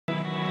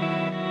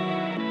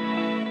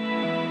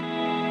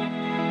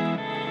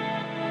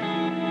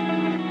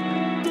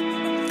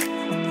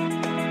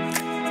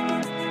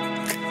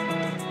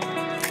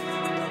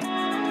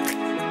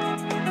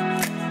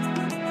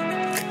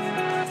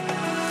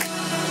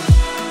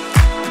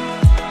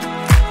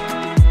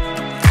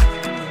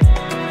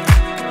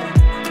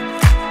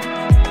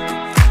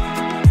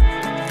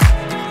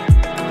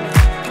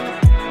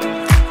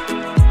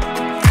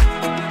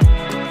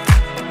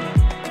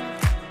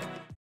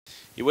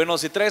Bueno,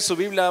 si traes su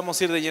Biblia,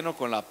 vamos a ir de lleno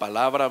con la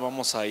palabra.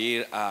 Vamos a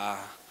ir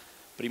a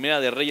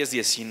Primera de Reyes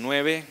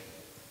 19,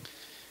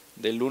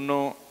 del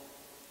 1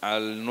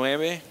 al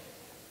 9.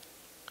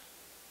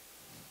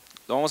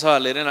 Lo vamos a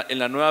leer en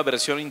la nueva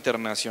versión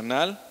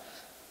internacional.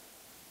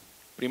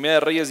 Primera de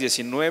Reyes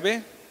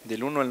 19,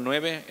 del 1 al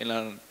 9,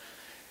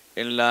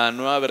 en la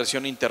nueva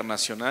versión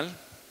internacional.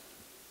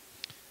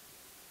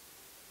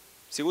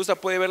 Si gusta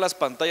puede ver las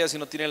pantallas si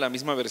no tiene la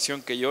misma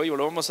versión que yo, y lo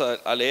vamos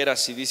a leer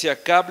así. Dice: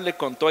 Acab le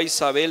contó a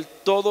Isabel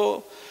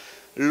todo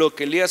lo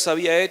que Elías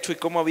había hecho y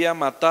cómo había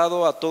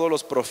matado a todos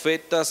los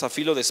profetas a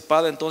filo de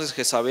espada. Entonces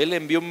Jezabel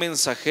envió un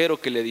mensajero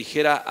que le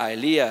dijera a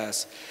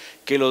Elías: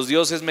 que los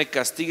dioses me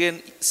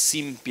castiguen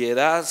sin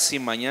piedad si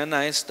mañana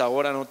a esta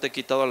hora no te he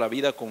quitado la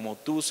vida como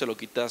tú se lo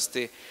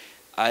quitaste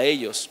a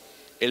ellos.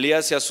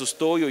 Elías se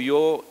asustó y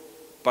huyó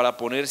para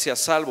ponerse a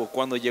salvo.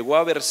 Cuando llegó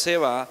a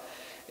Beerseba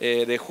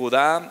de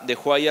Judá,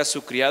 dejó ahí a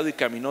su criado y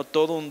caminó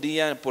todo un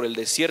día por el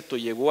desierto.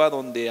 Llegó a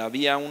donde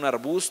había un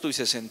arbusto y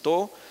se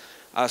sentó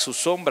a su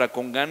sombra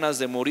con ganas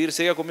de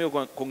morirse. Diga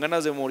conmigo: con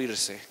ganas de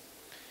morirse.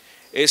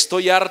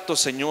 Estoy harto,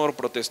 Señor,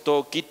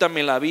 protestó,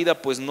 quítame la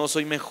vida, pues no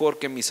soy mejor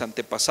que mis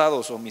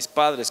antepasados o mis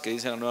padres, que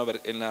dice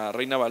en la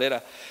Reina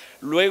Valera.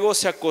 Luego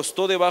se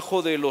acostó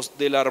debajo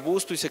del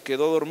arbusto y se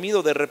quedó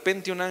dormido. De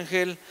repente un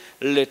ángel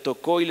le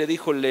tocó y le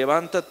dijo: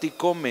 levántate y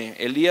come.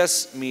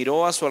 Elías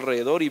miró a su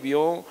alrededor y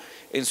vio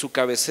en su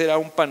cabecera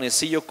un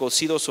panecillo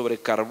cocido sobre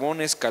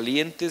carbones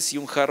calientes y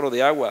un jarro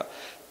de agua.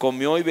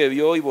 Comió y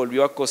bebió y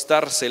volvió a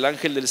acostarse. El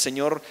ángel del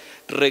Señor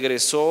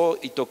regresó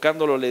y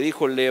tocándolo le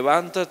dijo: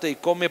 levántate y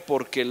come,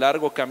 porque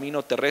largo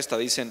camino te resta.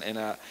 Dicen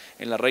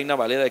en la Reina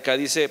Valera de acá,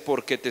 dice: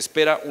 porque te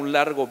espera un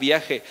largo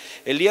viaje.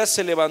 Elías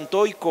se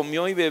levantó y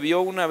comió y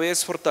bebió. Una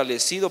vez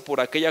fortalecido por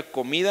aquella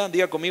comida,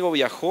 diga conmigo,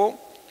 viajó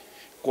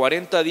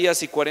 40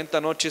 días y 40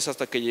 noches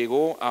hasta que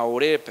llegó a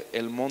Horeb,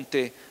 el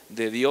monte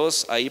de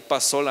Dios. Ahí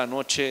pasó la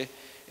noche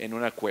en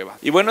una cueva.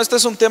 Y bueno, este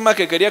es un tema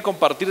que quería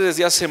compartir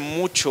desde hace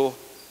mucho.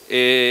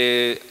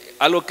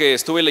 Algo que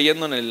estuve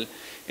leyendo en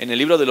el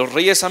libro de los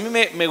Reyes. A mí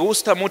me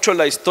gusta mucho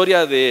la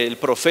historia del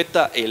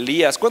profeta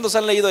Elías. ¿Cuántos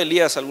han leído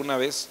Elías alguna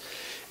vez?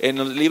 En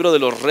el libro de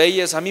los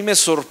Reyes. A mí me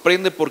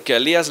sorprende porque a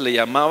Elías le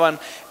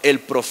llamaban el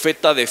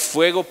profeta de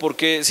fuego,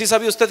 porque ¿sí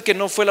sabía usted que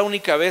no fue la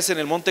única vez en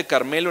el monte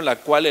Carmelo en la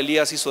cual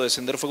Elías hizo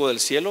descender fuego del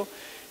cielo?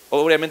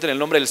 Obviamente en el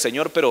nombre del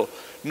Señor, pero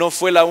no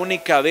fue la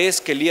única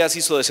vez que Elías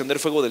hizo descender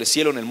fuego del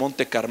cielo en el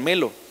monte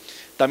Carmelo.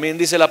 También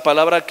dice la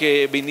palabra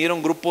que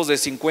vinieron grupos de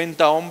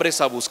 50 hombres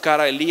a buscar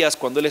a Elías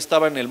cuando él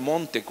estaba en el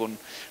monte,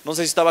 no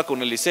sé si estaba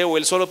con Eliseo o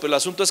él solo, pero el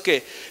asunto es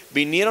que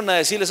vinieron a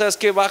decirle: ¿sabes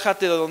qué?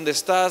 Bájate de donde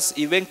estás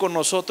y ven con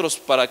nosotros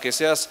para que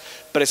seas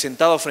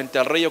presentado frente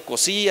al rey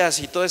Ocosías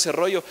y todo ese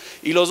rollo.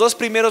 Y los dos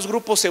primeros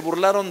grupos se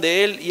burlaron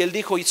de él y él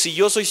dijo: y si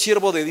yo soy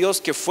siervo de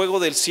Dios, que fuego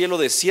del cielo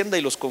descienda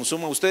y los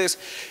consuma a ustedes.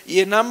 Y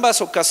en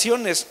ambas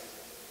ocasiones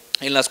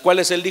en las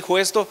cuales él dijo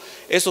esto,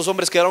 estos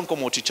hombres quedaron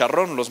como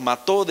chicharrón. Los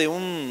mató de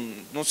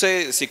no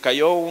sé si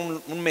cayó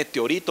un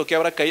meteorito que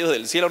habrá caído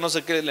del cielo, no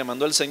sé qué le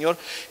mandó el Señor.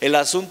 El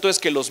asunto es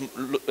que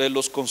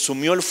los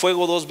consumió el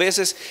fuego 2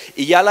 veces,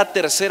 y ya la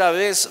tercera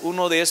vez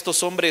uno de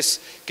estos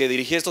hombres que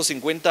dirigía estos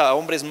 50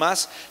 hombres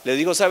más le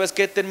dijo: ¿sabes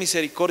qué? Ten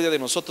misericordia de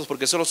nosotros,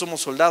 porque solo somos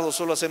soldados,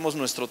 solo hacemos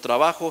nuestro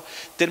trabajo,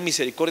 ten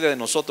misericordia de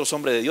nosotros,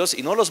 hombre de Dios.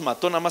 Y no los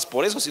mató nada más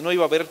por eso, sino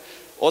iba a haber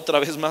otra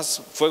vez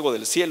más fuego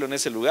del cielo en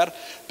ese lugar.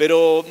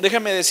 Pero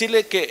déjame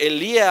decirle que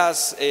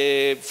Elías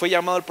fue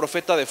llamado el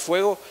profeta de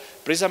fuego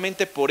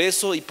precisamente por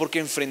eso, y porque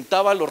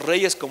enfrentaba a los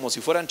reyes como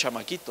si fueran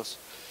chamaquitos.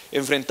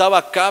 Enfrentaba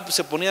a Acab,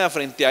 se ponía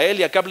frente a él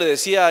y Acab le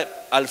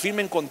decía: al fin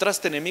me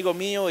encontraste, enemigo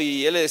mío.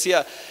 Y él le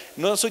decía: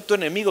 no soy tu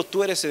enemigo,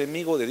 tú eres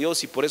enemigo de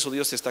Dios y por eso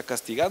Dios te está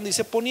castigando. Y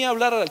se ponía a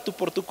hablar al tú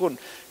por tú con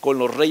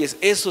los reyes.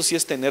 Eso sí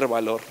es tener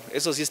valor,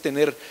 eso sí es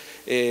tener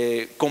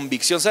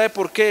convicción. ¿Sabe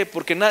por qué?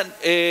 Porque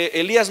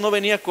Elías no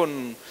venía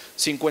con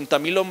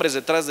 50,000 hombres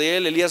detrás de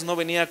él. Elías no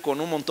venía con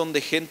un montón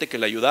de gente que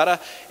le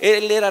ayudara.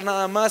 Él era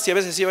nada más, y a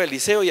veces iba a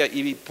Eliseo,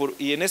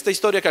 y en esta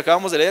historia que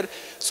acabamos de leer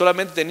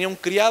solamente tenía un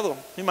criado.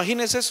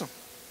 Imagínense eso,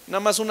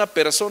 nada más una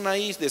persona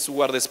ahí de su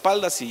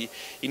guardaespaldas, y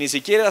ni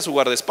siquiera era su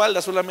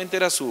guardaespaldas, solamente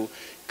era su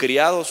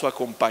criado, su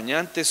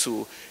acompañante,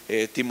 su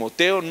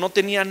Timoteo. No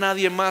tenía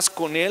nadie más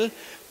con él,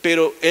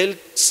 pero él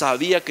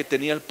sabía que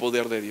tenía el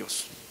poder de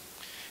Dios.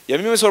 Y a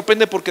mí me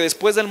sorprende porque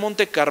después del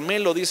monte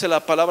Carmelo, dice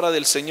la palabra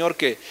del Señor,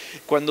 que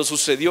cuando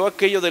sucedió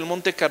aquello del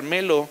monte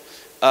Carmelo,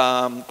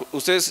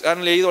 ustedes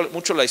han leído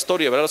mucho la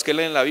historia, ¿verdad? Los que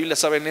leen la Biblia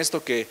saben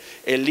esto, que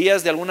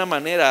Elías de alguna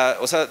manera,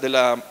 o sea,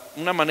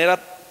 una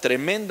manera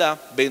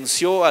tremenda,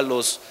 venció a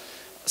los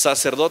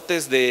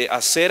sacerdotes de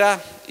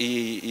Acera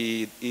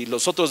y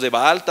los otros de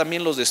Baal,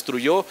 también los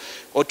destruyó.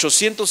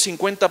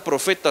 850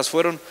 profetas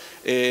fueron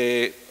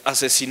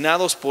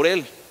asesinados por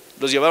él.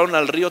 Los llevaron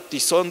al río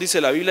Tizón,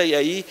 dice la Biblia, y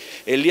ahí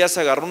Elías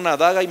agarró una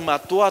daga y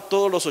mató a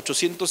todos los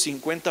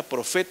 850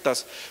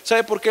 profetas.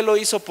 ¿Sabe por qué lo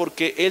hizo?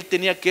 Porque él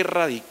tenía que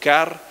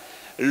erradicar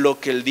lo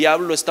que el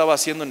diablo estaba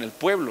haciendo en el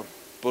pueblo.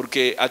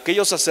 porque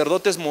aquellos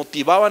sacerdotes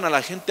motivaban a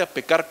la gente a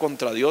pecar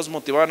contra Dios,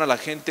 motivaban a la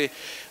gente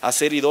a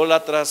ser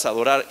idólatras, a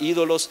adorar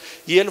ídolos,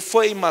 y él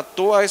fue y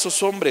mató a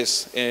esos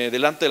hombres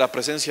delante de la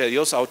presencia de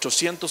Dios, a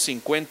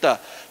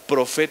 850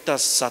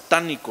 profetas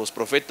satánicos,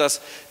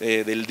 profetas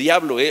del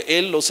diablo.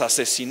 Él los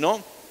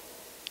asesinó.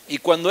 Y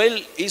cuando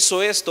él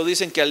hizo esto,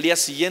 dicen que al día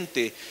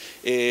siguiente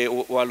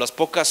o a las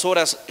pocas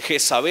horas,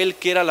 Jezabel,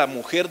 que era la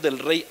mujer del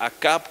rey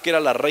Acab, que era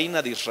la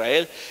reina de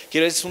Israel,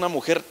 que es una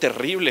mujer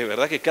terrible,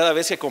 ¿verdad? Que cada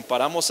vez que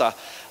comparamos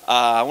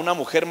a una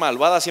mujer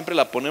malvada, siempre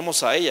la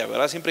ponemos a ella,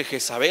 ¿verdad? Siempre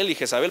Jezabel y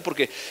Jezabel,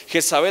 porque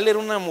Jezabel era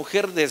una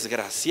mujer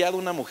desgraciada,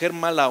 una mujer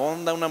mala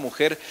onda, una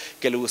mujer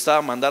que le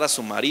gustaba mandar a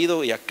su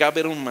marido, y Acab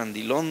era un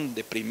mandilón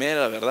de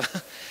primera, ¿verdad?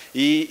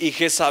 Y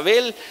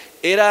Jezabel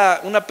era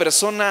una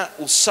persona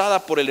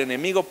usada por el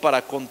enemigo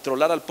para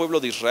controlar al pueblo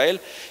de Israel.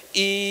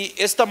 Y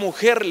esta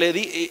mujer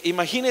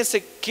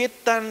imagínense qué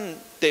tan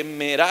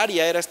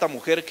temeraria era esta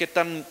mujer, qué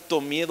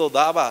tanto miedo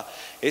daba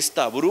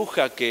esta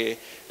bruja, que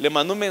le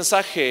mandó un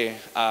mensaje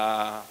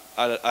a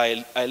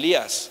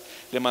Elías,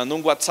 le mandó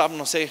un WhatsApp,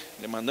 no sé,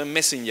 le mandó en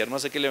Messenger, no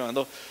sé qué le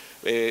mandó,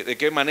 de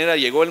qué manera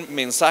llegó el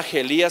mensaje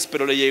a Elías,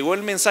 pero le llegó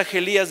el mensaje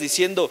a Elías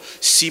diciendo: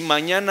 si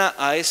mañana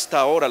a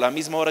esta hora, la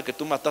misma hora que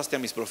tú mataste a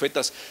mis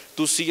profetas,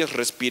 tú sigues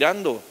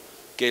respirando,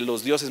 que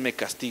los dioses me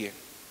castiguen.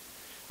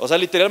 O sea,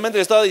 literalmente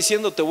le estaba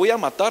diciendo: te voy a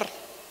matar,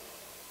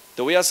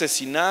 te voy a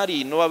asesinar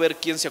y no va a haber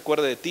quien se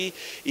acuerde de ti.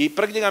 Y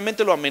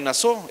prácticamente lo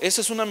amenazó.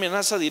 Esa es una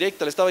amenaza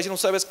directa. Le estaba diciendo: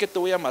 ¿sabes qué? Te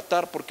voy a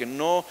matar porque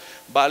no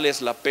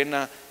vales la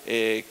pena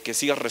que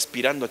sigas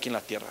respirando aquí en la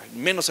tierra,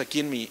 menos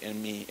aquí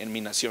en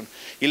mi nación.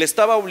 Y le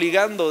estaba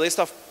obligando de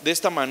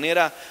esta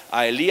manera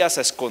a Elías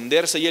a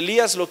esconderse. Y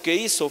Elías lo que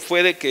hizo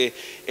fue de que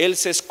él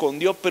se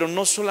escondió, pero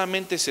no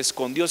solamente se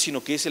escondió,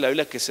 sino que dice la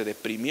Biblia que se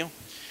deprimió.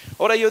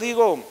 Ahora yo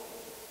digo,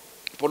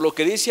 por lo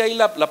que dice ahí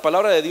la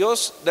palabra de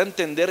Dios, da a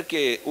entender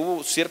que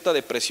hubo cierta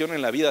depresión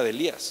en la vida de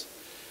Elías.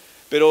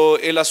 Pero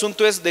el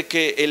asunto es de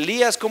que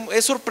Elías,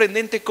 es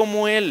sorprendente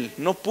cómo él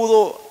no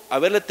pudo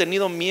haberle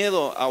tenido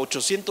miedo a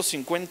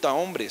 850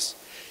 hombres,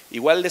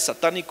 igual de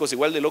satánicos,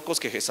 igual de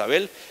locos que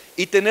Jezabel,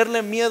 y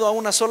tenerle miedo a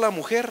una sola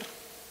mujer,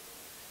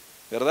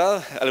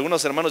 ¿verdad?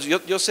 Algunos hermanos,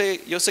 yo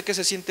sé qué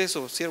se siente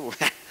eso, siervo.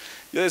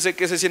 Yo sé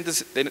qué se siente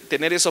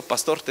tener eso,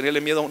 pastor,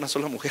 tenerle miedo a una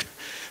sola mujer.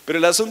 Pero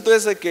el asunto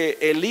es de que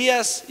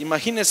Elías,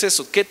 imagínense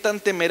eso, qué tan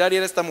temeraria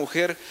era esta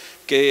mujer,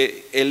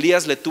 que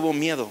Elías le tuvo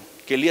miedo,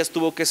 que Elías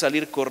tuvo que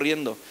salir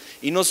corriendo.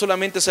 Y no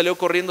solamente salió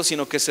corriendo,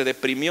 sino que se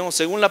deprimió.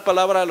 Según la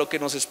palabra, lo que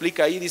nos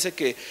explica ahí, dice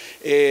que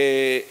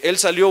él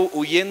salió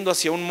huyendo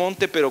hacia un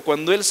monte, pero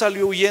cuando él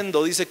salió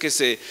huyendo, dice que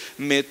se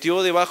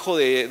metió debajo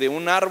de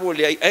un árbol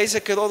y ahí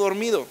se quedó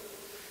dormido.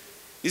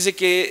 Dice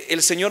que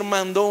el Señor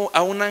mandó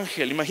a un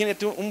ángel,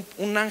 imagínate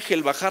un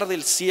ángel bajar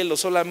del cielo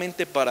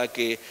solamente para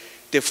que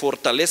te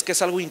fortalezca.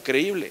 Es algo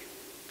increíble.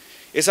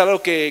 Es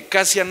algo que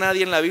casi a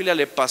nadie en la Biblia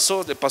le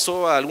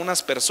pasó a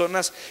algunas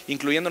personas,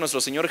 incluyendo a nuestro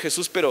Señor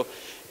Jesús, pero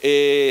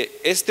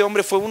este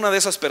hombre fue una de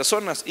esas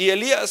personas. Y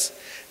Elías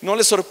no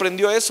le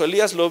sorprendió eso.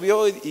 Elías lo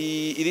vio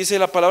y dice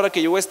la palabra que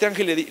llegó este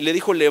ángel y le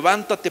dijo: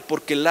 levántate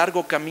porque el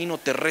largo camino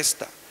te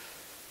resta.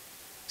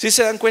 Si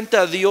se dan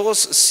cuenta, Dios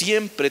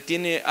siempre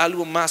tiene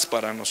algo más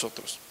para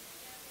nosotros.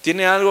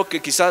 Tiene algo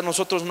que quizás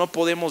nosotros no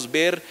podemos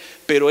ver,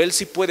 pero Él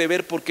sí puede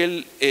ver, porque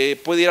Él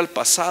puede ir al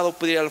pasado,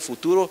 puede ir al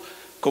futuro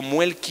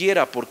como Él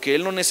quiera, porque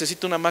Él no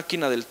necesita una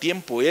máquina del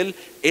tiempo. Él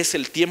es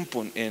el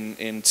tiempo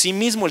en sí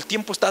mismo. El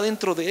tiempo está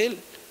dentro de Él.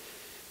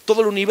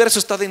 Todo el universo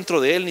está dentro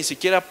de Él. Ni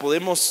siquiera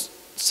podemos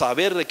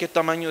saber de qué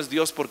tamaño es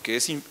Dios, porque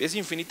es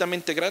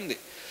infinitamente grande.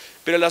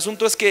 Pero el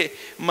asunto es que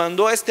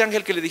mandó a este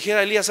ángel que le dijera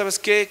a Elías: ¿sabes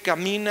qué?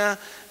 Camina,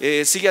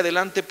 sigue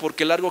adelante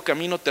porque el largo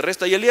camino te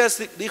resta. Y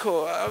Elías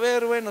dijo: a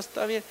ver, bueno,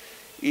 está bien.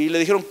 Y le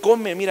dijeron: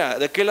 come, mira,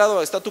 de aquel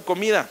lado está tu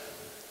comida.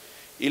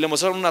 Y le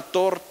mostraron una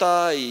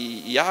torta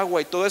y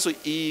agua y todo eso.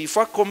 Y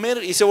fue a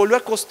comer y se volvió a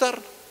acostar.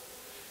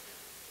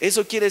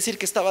 Eso quiere decir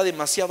que estaba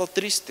demasiado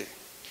triste.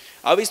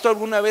 ¿Ha visto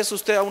alguna vez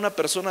usted a una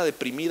persona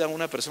deprimida, a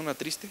una persona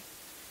triste?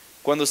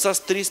 Cuando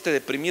estás triste,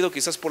 deprimido,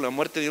 quizás por la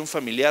muerte de un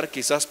familiar,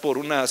 quizás por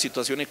una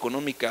situación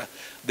económica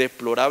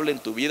deplorable en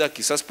tu vida,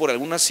 quizás por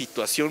alguna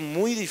situación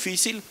muy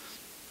difícil,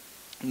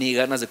 ni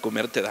ganas de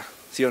comer te da,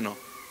 ¿sí o no?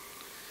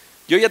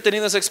 Yo ya he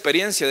tenido esa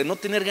experiencia de no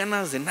tener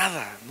ganas de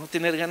nada, no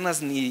tener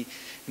ganas ni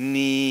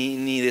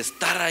de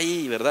estar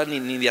ahí, ¿verdad?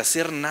 Ni de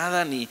hacer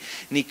nada,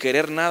 ni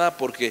querer nada,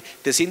 porque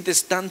te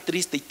sientes tan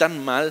triste y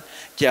tan mal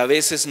que a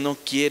veces no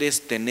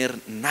quieres tener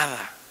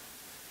nada.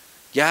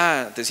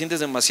 Ya te sientes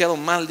demasiado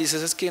mal,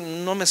 dices: es que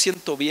no me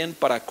siento bien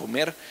para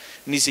comer.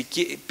 Ni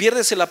siquiera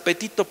pierdes el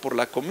apetito por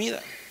la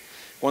comida.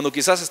 Cuando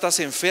quizás estás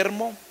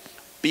enfermo,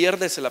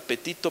 pierdes el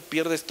apetito,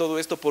 pierdes todo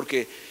esto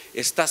porque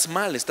estás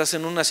mal, estás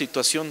en una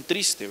situación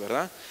triste,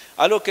 ¿verdad?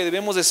 Algo que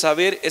debemos de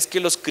saber es que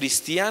los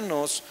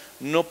cristianos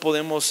no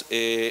podemos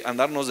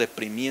andarnos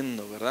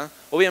deprimiendo, ¿verdad?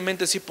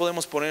 Obviamente sí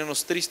podemos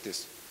ponernos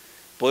tristes,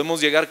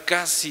 podemos llegar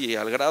casi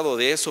al grado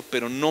de eso,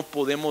 pero no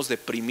podemos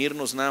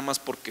deprimirnos nada más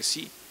porque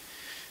sí.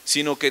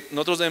 Sino que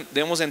nosotros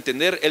debemos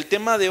entender el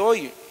tema de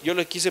hoy. Yo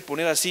le quise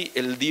poner así: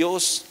 el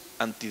Dios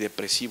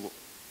antidepresivo.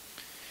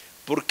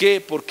 ¿Por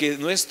qué? Porque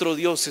nuestro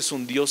Dios es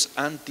un Dios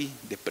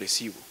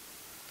antidepresivo.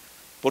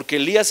 Porque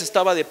Elías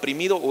estaba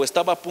deprimido o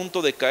estaba a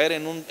punto de caer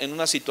en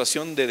una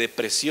situación de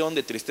depresión,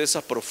 de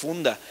tristeza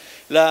profunda.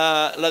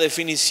 La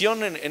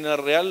definición en la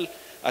Real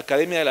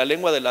Academia de la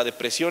Lengua de la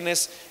depresión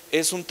es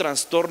un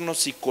trastorno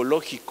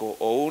psicológico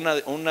o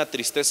una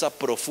tristeza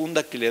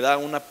profunda que le da a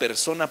una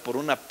persona por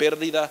una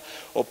pérdida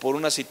o por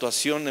una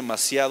situación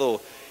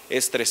demasiado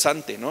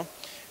estresante, ¿no?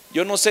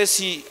 Yo no sé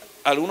si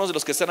algunos de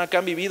los que están acá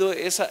han vivido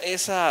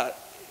esa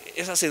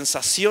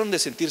sensación de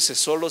sentirse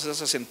solos,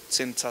 esa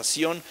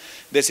sensación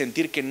de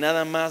sentir que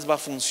nada más va a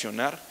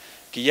funcionar,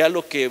 que ya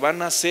lo que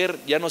van a hacer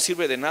ya no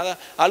sirve de nada.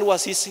 Algo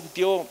así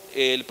sintió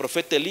el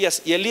profeta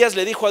Elías. Y Elías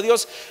le dijo a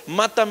Dios: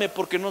 mátame,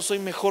 porque no soy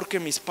mejor que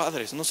mis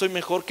padres, no soy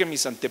mejor que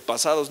mis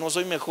antepasados, no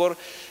soy mejor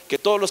que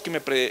todos los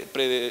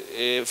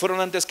que fueron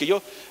antes que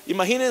yo.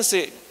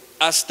 Imagínense,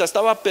 hasta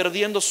estaba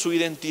perdiendo su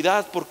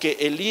identidad, porque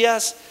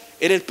Elías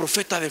era el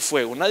profeta de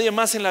fuego. Nadie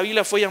más en la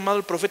Biblia fue llamado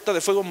el profeta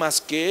de fuego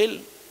más que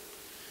él.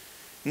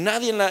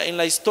 Nadie en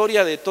la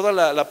historia de toda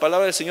la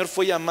palabra del Señor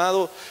fue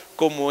llamado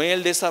como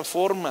él de esa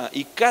forma,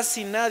 y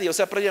casi nadie, o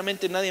sea,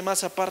 previamente nadie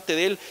más aparte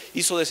de él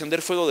hizo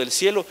descender fuego del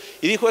cielo.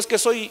 Y dijo: es que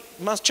soy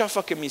más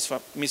chafa que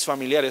mis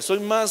familiares, soy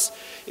más,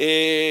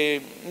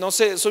 no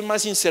sé, soy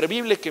más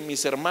inservible que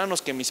mis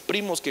hermanos, que mis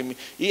primos,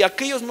 y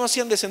aquellos no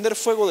hacían descender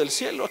fuego del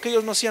cielo,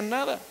 aquellos no hacían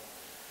nada.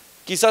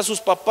 Quizás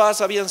sus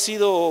papás habían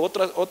sido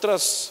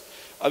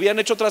habían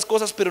hecho otras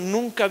cosas, pero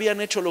nunca habían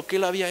hecho lo que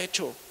él había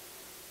hecho.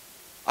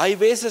 Hay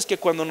veces que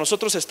cuando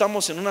nosotros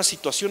estamos en una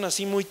situación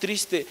así muy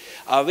triste,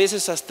 a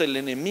veces hasta el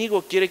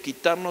enemigo quiere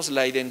quitarnos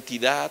la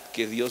identidad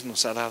que Dios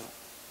nos ha dado.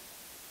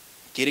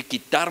 Quiere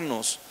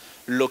quitarnos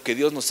lo que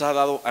Dios nos ha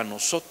dado a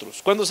nosotros.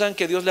 ¿Cuándo saben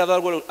que Dios le ha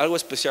dado algo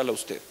especial a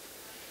usted?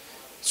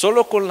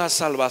 Solo con la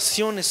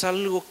salvación es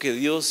algo que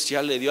Dios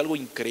ya le dio, algo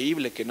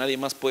increíble que nadie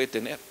más puede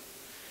tener.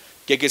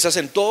 Que quizás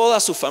en toda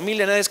su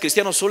familia nadie es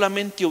cristiano,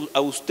 solamente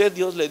a usted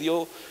Dios le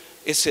dio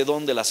ese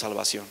don de la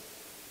salvación.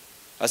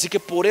 Así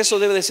que por eso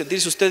debe de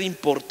sentirse usted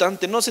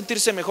importante, no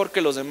sentirse mejor que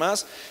los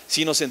demás,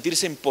 sino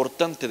sentirse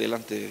importante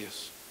delante de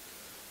Dios.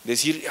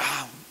 Decir: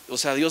 o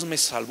sea, Dios me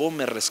salvó,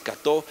 me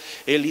rescató,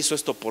 Él hizo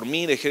esto por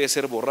mí, dejé de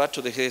ser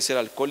borracho, dejé de ser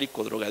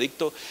alcohólico,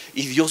 drogadicto,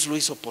 y Dios lo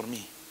hizo por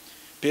mí.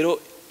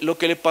 Pero lo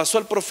que le pasó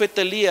al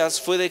profeta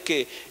Elías fue de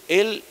que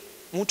él,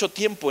 mucho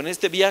tiempo en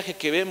este viaje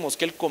que vemos,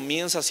 que él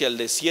comienza hacia el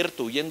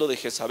desierto huyendo de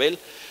Jezabel,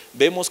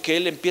 vemos que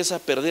él empieza a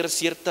perder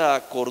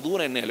cierta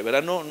cordura en él,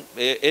 ¿verdad?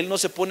 Él no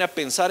se pone a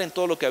pensar en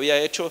todo lo que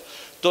había hecho,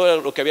 todo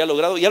lo que había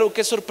logrado. Y algo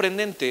que es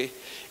sorprendente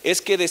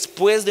es que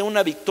después de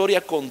una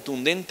victoria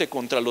contundente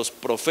contra los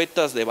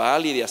profetas de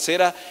Baal y de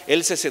Acera,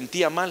 él se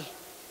sentía mal.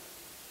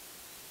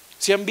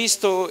 ¿Sí han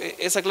visto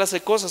esa clase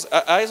de cosas?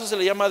 A eso se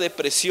le llama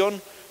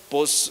depresión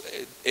post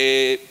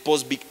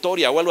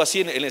victoria o algo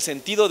así, en el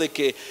sentido de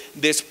que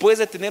después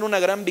de tener una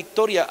gran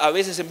victoria, a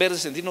veces en vez de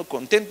sentirnos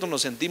contentos,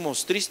 nos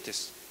sentimos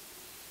tristes.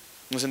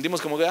 Nos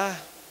sentimos como que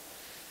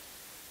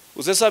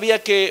usted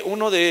sabía que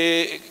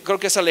creo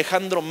que es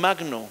Alejandro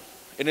Magno,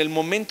 en el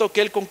momento que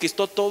él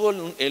conquistó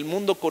todo el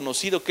mundo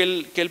conocido que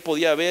él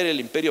podía ver, el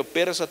imperio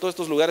persa, todos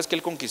estos lugares que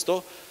él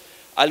conquistó,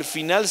 al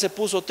final se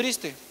puso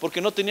triste porque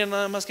no tenía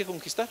nada más que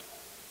conquistar.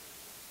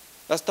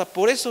 Hasta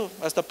por eso,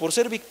 hasta por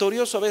ser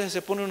victorioso, a veces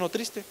se pone uno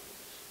triste.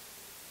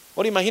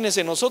 Ahora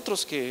imagínense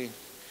nosotros que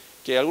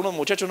algunos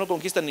muchachos no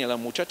conquistan ni a la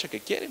muchacha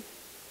que quieren,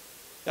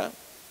 ¿ya?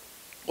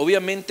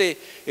 Obviamente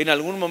en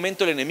algún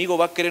momento el enemigo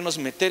va a querernos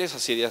meter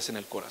esas ideas en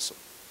el corazón,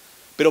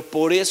 pero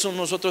por eso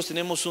nosotros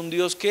tenemos un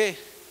Dios que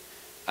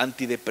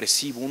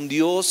antidepresivo, un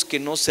Dios que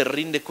no se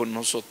rinde con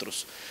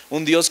nosotros,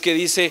 un Dios que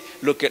dice: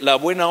 la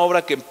buena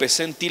obra que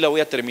empecé en ti la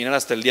voy a terminar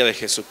hasta el día de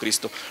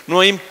Jesucristo.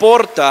 No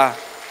importa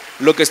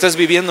lo que estés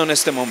viviendo en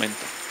este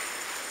momento.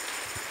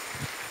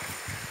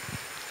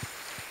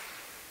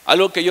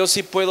 Algo que yo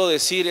sí puedo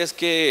decir es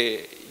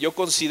que yo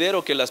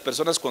considero que las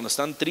personas cuando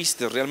están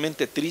tristes,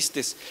 realmente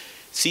tristes,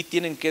 sí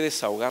tienen que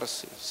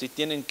desahogarse, sí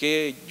tienen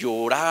que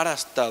llorar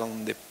hasta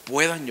donde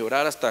puedan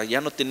llorar, hasta ya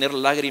no tener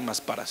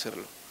lágrimas para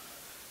hacerlo,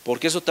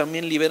 porque eso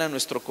también libera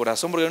nuestro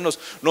corazón. Porque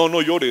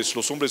no llores,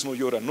 los hombres no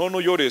lloran,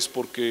 no llores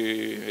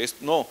porque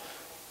no,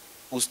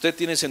 usted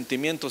tiene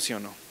sentimientos, ¿sí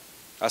o no?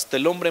 Hasta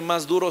el hombre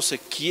más duro se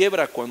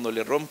quiebra cuando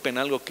le rompen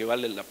algo que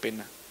vale la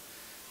pena,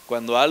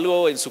 cuando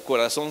algo en su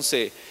corazón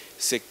se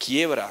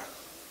quiebra,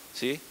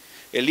 ¿sí?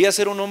 Elías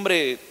era un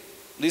hombre,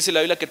 dice la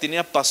Biblia, que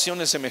tenía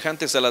pasiones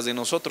semejantes a las de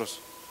nosotros.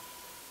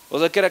 O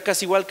sea que era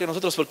casi igual que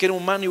nosotros, porque era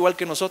humano igual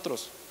que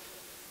nosotros.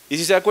 Y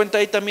si se da cuenta,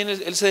 ahí también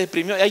él se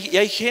deprimió. Y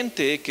hay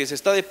gente que se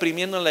está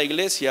deprimiendo en la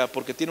iglesia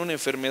porque tiene una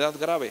enfermedad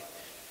grave.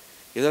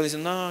 Y están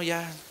diciendo: no,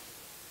 ya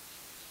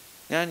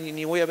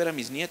ni voy a ver a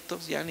mis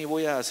nietos, ya ni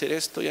voy a hacer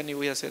esto, ya ni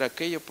voy a hacer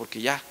aquello,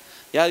 porque ya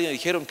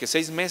dijeron que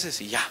 6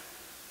 meses y ya.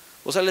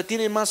 O sea, le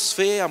tiene más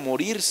fe a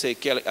morirse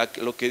que a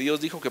lo que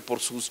Dios dijo, que por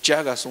sus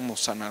llagas somos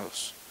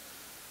sanados.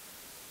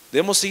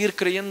 Debemos seguir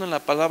creyendo en la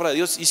palabra de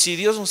Dios, y si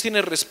Dios nos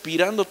tiene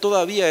respirando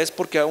todavía es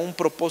porque a un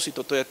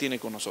propósito todavía tiene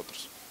con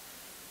nosotros.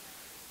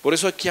 Por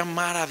eso hay que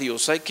amar a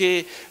Dios, hay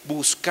que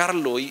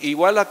buscarlo.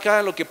 Igual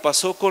acá lo que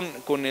pasó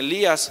con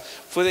Elías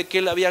fue de que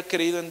él había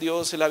creído en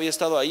Dios, él había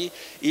estado ahí.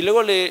 Y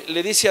luego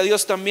le dice a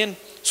Dios también: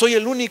 soy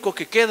el único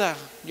que queda,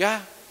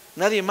 ya,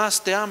 nadie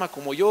más te ama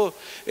como yo.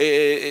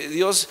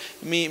 Dios,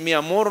 mi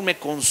amor me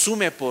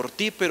consume por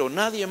ti, pero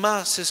nadie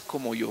más es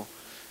como yo.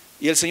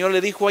 Y el Señor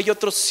le dijo: hay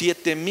otros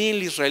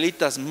 7,000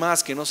 israelitas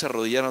más que no se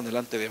arrodillaron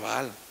delante de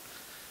Baal,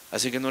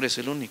 así que no eres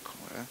el único,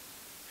 ¿verdad?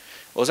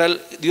 O sea,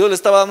 Dios le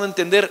estaba dando a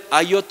entender: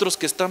 hay otros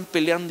que están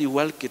peleando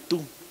igual que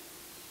tú,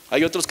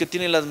 hay otros que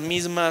tienen las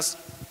mismas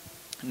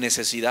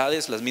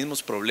necesidades, los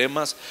mismos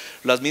problemas,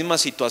 las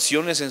mismas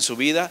situaciones en su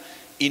vida,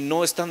 y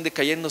no están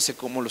decayéndose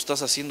como lo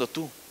estás haciendo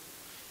tú.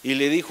 Y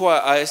le dijo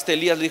a este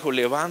Elías, le dijo: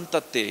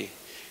 levántate,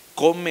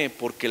 come,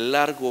 porque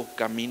largo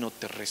camino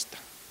te resta.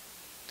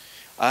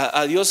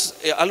 A Dios,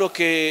 algo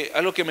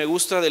que me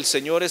gusta del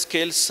Señor es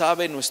que Él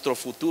sabe nuestro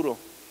futuro.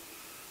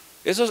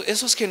 Eso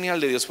es genial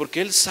de Dios,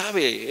 porque Él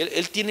sabe,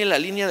 Él tiene la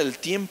línea del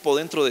tiempo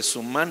dentro de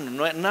su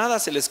mano, nada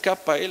se le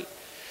escapa a Él.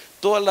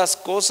 Todas las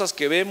cosas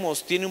que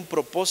vemos tienen un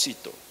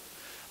propósito.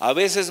 A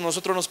veces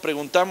nosotros nos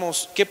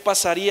preguntamos: ¿qué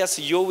pasaría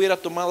si yo hubiera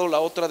tomado la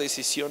otra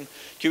decisión?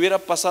 ¿Qué hubiera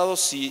pasado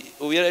si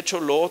hubiera hecho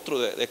lo otro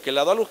de aquel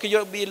lado? Algo que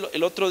yo vi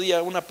el otro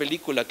día, una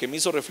película que me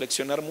hizo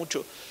reflexionar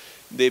mucho,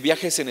 de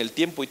viajes en el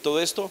tiempo y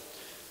todo esto,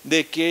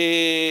 de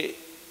que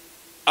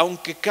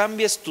aunque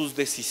cambies tus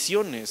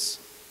decisiones,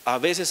 a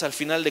veces al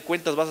final de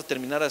cuentas vas a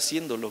terminar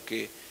haciendo lo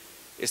que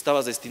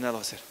estabas destinado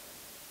a hacer.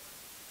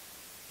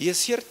 Y es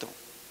cierto,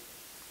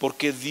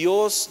 porque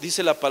Dios,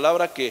 dice la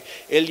palabra, que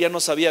Él ya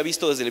nos había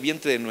visto desde el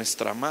vientre de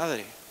nuestra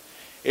madre.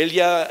 Él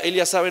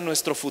ya sabe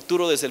nuestro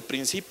futuro desde el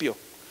principio.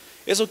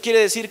 Eso quiere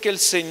decir que el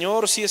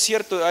Señor, sí es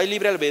cierto, hay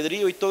libre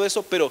albedrío y todo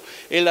eso, pero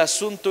el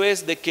asunto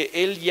es de que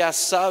Él ya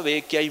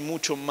sabe que hay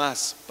mucho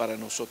más para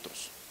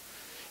nosotros.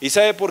 ¿Y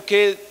sabe por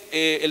qué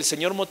el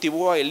Señor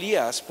motivó a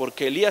Elías?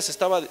 Porque Elías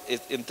estaba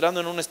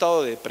entrando en un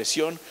estado de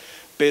depresión,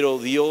 pero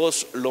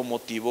Dios lo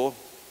motivó.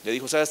 Le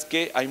dijo: ¿sabes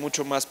qué? Hay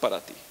mucho más para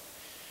ti.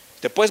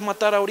 Te puedes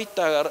matar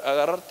ahorita,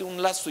 agarrarte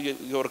un lazo y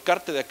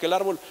ahorcarte de aquel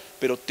árbol,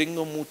 pero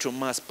tengo mucho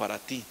más para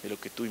ti de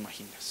lo que tú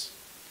imaginas.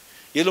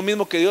 Y es lo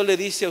mismo que Dios le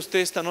dice a usted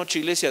esta noche,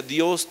 iglesia: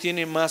 Dios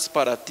tiene más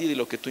para ti de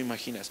lo que tú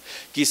imaginas.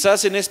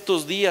 Quizás en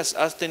estos días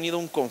has tenido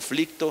un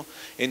conflicto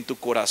en tu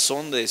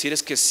corazón de decir: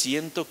 es que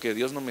siento que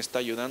Dios no me está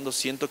ayudando,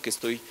 siento que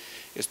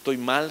estoy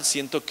mal,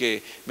 siento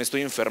que me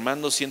estoy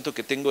enfermando, siento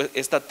que tengo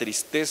esta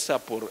tristeza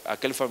por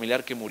aquel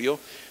familiar que murió.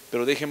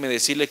 Pero déjeme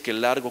decirle que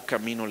largo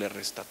camino le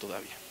resta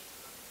todavía.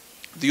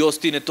 Dios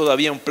tiene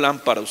todavía un plan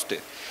para usted.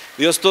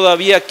 Dios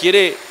todavía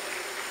quiere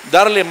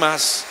darle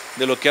más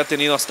de lo que ha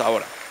tenido hasta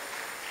ahora.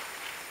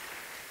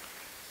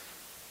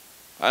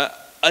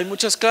 Hay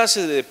muchas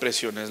clases de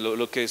depresiones,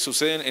 lo que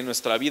sucede en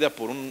nuestra vida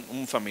por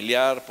un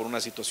familiar, por una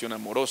situación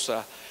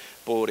amorosa,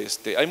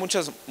 hay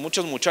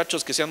muchos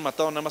muchachos que se han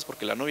matado nada más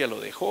porque la novia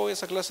lo dejó,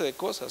 esa clase de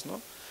cosas, ¿no?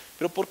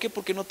 ¿Pero por qué?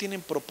 Porque no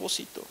tienen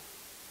propósito.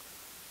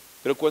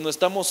 Pero cuando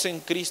estamos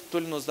en Cristo,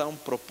 Él nos da un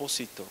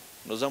propósito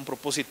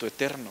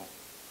eterno,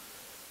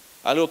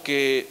 algo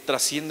que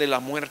trasciende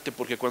la muerte,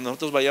 porque cuando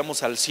nosotros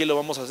vayamos al cielo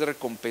vamos a ser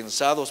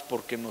recompensados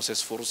porque nos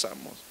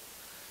esforzamos.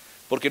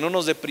 Porque no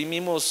nos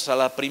deprimimos a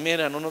la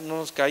primera, no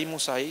nos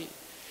caímos ahí.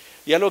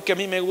 Y algo que a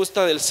mí me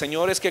gusta del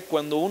Señor es que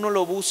cuando uno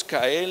lo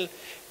busca a Él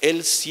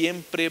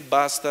siempre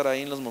va a estar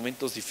ahí en los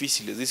momentos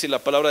difíciles. Dice la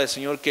palabra del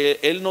Señor que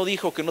Él no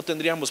dijo que no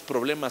tendríamos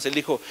problemas. Él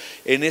dijo: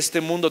 en este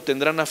mundo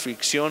tendrán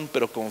aflicción,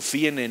 pero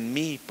confíen en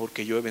mí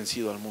porque yo he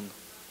vencido al mundo.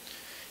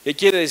 Y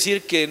quiere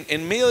decir que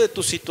en medio de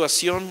tu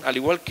situación, al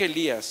igual que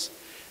Elías,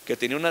 que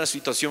tenía una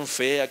situación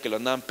fea, que lo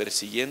andaban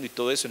persiguiendo y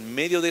todo eso, en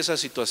medio de esa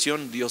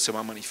situación Dios se va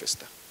a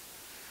manifestar.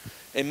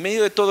 En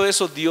medio de todo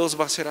eso Dios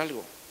va a hacer algo.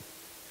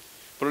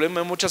 El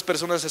problema de muchas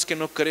personas es que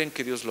no creen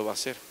que Dios lo va a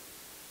hacer.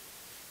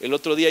 El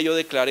otro día yo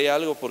declaré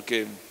algo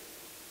porque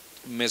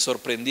me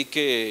sorprendí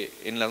que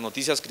en las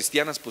noticias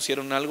cristianas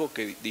pusieron algo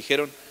que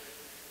dijeron: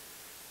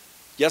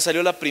 ya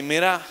salió la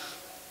primera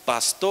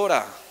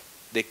pastora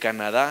de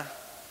Canadá.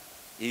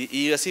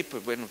 Y así,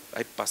 pues bueno,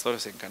 hay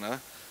pastores en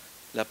Canadá.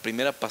 La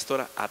primera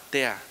pastora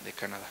atea de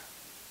Canadá.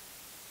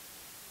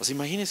 O sea,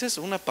 imagínense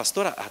eso, una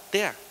pastora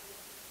atea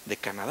de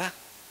Canadá.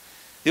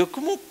 Digo,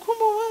 ¿cómo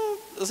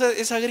va? O sea,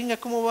 esa gringa,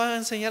 ¿cómo va a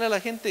enseñar a la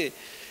gente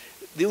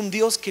de un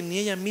Dios que ni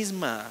ella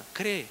misma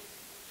cree?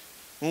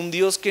 Un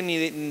Dios que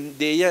ni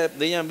de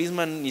ella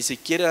misma ni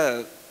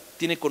siquiera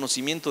tiene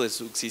conocimiento de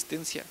su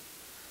existencia.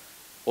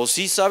 O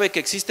sí sabe que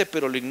existe,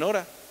 pero lo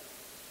ignora.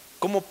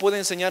 ¿Cómo puede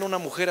enseñar a una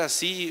mujer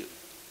así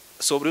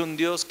sobre un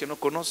Dios que no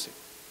conoce?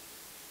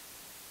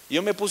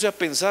 Yo me puse a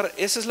pensar,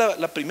 esa es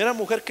la primera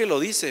mujer que lo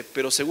dice,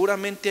 pero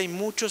seguramente hay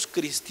muchos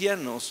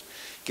cristianos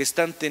que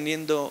están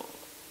teniendo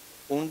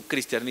un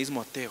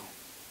cristianismo ateo.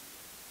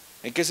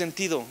 ¿En qué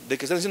sentido? De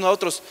que están diciendo a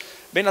otros: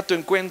 ven a tu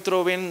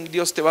encuentro, ven,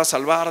 Dios te va a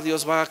salvar,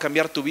 Dios va a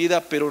cambiar tu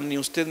vida, pero ni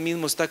usted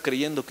mismo está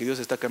creyendo que Dios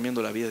está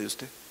cambiando la vida de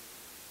usted.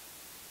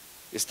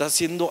 Está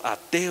siendo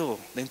ateo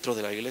dentro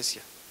de la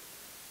iglesia.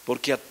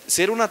 Porque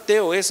ser un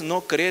ateo es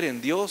no creer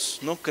en Dios,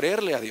 no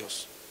creerle a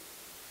Dios.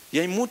 Y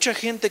hay mucha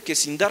gente que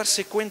sin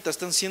darse cuenta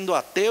están siendo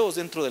ateos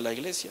dentro de la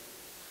iglesia.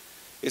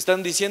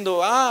 Están diciendo,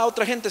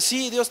 otra gente,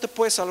 sí, Dios te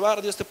puede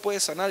salvar, Dios te puede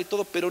sanar y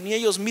todo, pero ni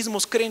ellos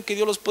mismos creen que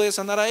Dios los puede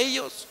sanar a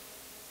ellos.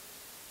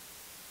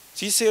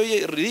 ¿Sí se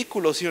oye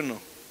ridículo, sí o no?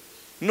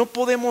 No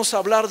podemos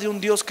hablar de un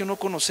Dios que no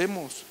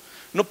conocemos.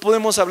 No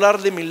podemos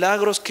hablar de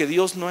milagros que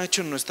Dios no ha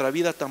hecho en nuestra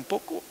vida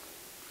tampoco.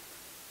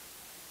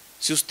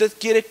 Si usted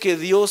quiere que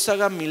Dios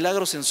haga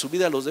milagros en su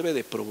vida, los debe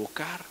de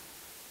provocar.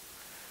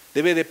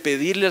 Debe de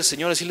pedirle al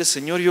Señor, decirle: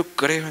 Señor, yo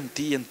creo en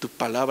ti y en tu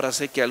palabra,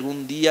 sé que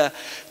algún día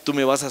tú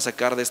me vas a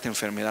sacar de esta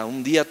enfermedad,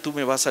 un día tú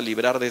me vas a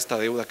librar de esta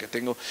deuda que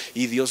tengo,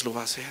 y Dios lo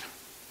va a hacer.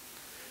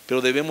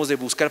 Pero debemos de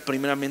buscar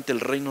primeramente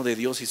el reino de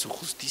Dios y su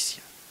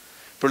justicia.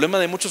 El problema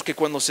de muchos es que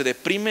cuando se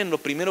deprimen, lo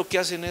primero que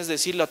hacen es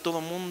decirle a todo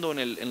mundo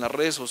en las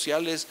redes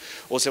sociales,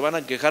 o se van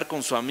a quejar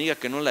con su amiga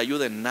que no le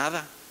ayuda en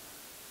nada.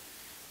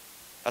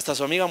 Hasta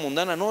su amiga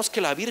mundana: no, es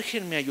que la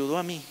Virgen me ayudó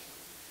a mí.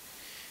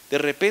 De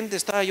repente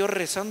estaba yo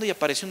rezando y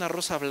apareció una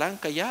rosa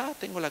blanca, ya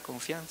tengo la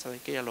confianza de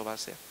que ella lo va a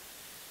hacer.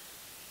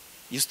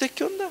 ¿Y usted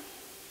qué onda?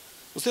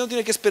 Usted no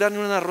tiene que esperar ni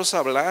una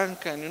rosa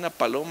blanca, ni una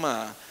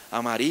paloma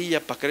amarilla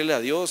para creerle a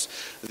Dios.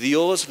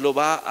 Dios lo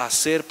va a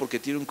hacer porque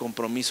tiene un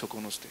compromiso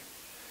con usted.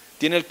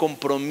 Tiene el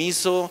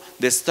compromiso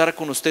de estar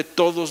con usted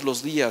todos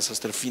los días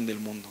hasta el fin del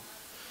mundo.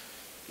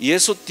 Y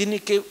eso tiene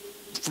que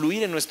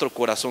fluir en nuestro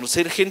corazón,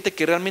 ser gente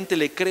que realmente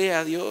le cree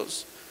a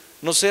Dios,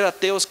 no ser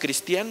ateos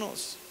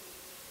cristianos,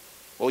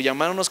 o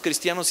llamarnos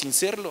cristianos sin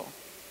serlo.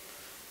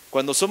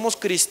 Cuando somos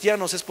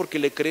cristianos es porque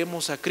le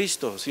creemos a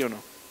Cristo, ¿sí o no?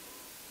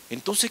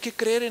 Entonces hay que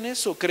creer en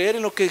eso, creer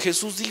en lo que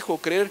Jesús dijo,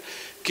 creer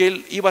que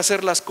Él iba a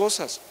hacer las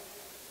cosas.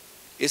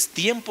 Es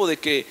tiempo de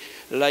que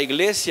la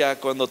iglesia,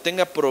 cuando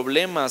tenga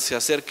problemas, se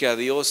acerque a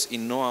Dios y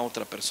no a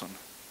otra persona.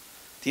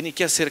 Tiene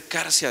que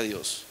acercarse a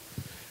Dios,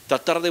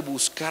 tratar de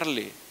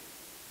buscarle.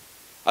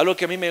 Algo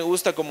que a mí me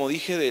gusta, como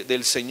dije,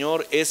 del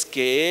Señor, es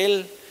que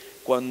Él,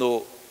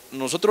 cuando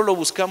nosotros lo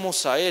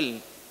buscamos a Él,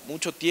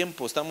 mucho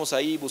tiempo estamos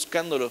ahí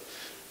buscándolo.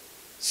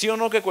 ¿Sí o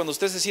no que cuando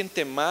usted se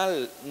siente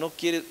mal,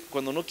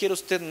 cuando no quiere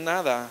usted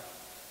nada,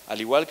 al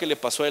igual que le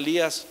pasó a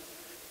Elías,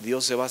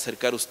 Dios se va a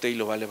acercar a usted y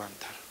lo va a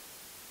levantar?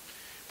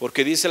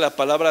 Porque dice la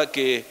palabra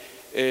que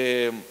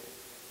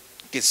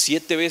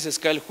 7 veces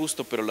cae el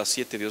justo, pero las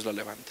 7 Dios la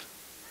levanta.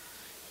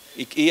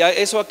 ¿Y a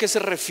eso a qué se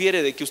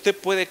refiere? De que usted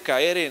puede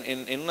caer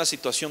en una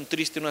situación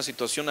triste, en una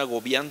situación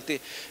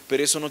agobiante,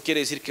 pero eso no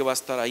quiere decir que va a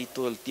estar ahí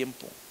todo el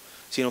tiempo,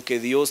 sino que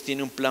Dios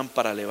tiene un plan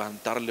para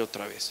levantarle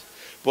otra vez.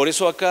 Por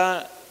eso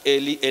acá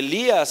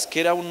Elías, que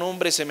era un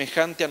hombre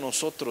semejante a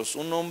nosotros,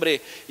 un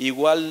hombre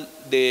igual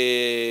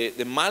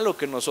de malo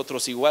que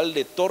nosotros, igual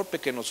de torpe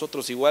que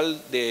nosotros,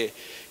 igual de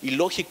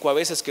ilógico a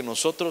veces que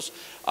nosotros,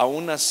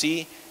 aún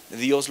así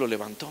Dios lo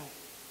levantó.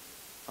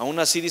 Aún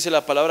así dice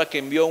la palabra que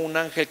envió un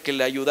ángel que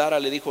le ayudara,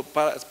 le dijo: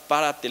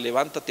 párate,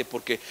 levántate,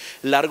 porque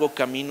largo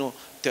camino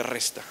te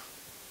resta.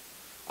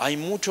 Hay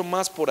mucho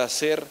más por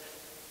hacer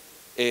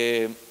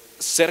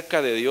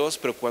cerca de Dios,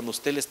 pero cuando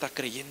usted le está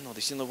creyendo,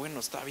 diciendo: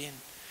 bueno, está bien.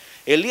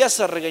 Elías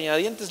a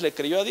regañadientes le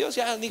creyó a Dios,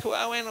 ya dijo: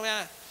 bueno,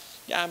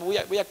 ya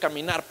voy a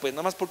caminar, pues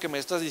nada más porque me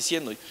estás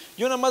diciendo.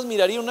 Yo nada más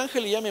miraría un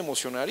ángel y ya me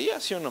emocionaría,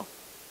 ¿sí o no?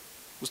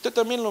 Usted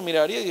también lo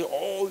miraría y dijo: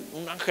 oh,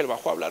 un ángel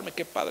bajó a hablarme,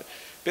 qué padre.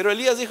 Pero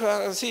Elías dijo: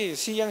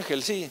 sí,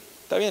 ángel, sí,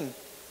 está bien,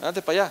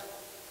 andate para allá,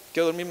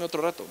 quiero dormirme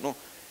otro rato. No,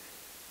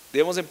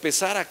 debemos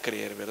empezar a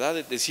creer, ¿verdad?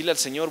 Decirle al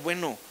Señor: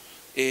 bueno,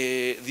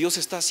 Dios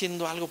está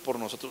haciendo algo por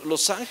nosotros.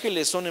 Los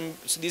ángeles son,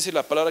 dice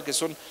la palabra, que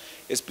son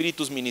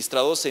espíritus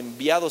ministrados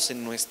enviados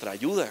en nuestra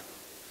ayuda.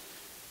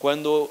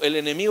 Cuando el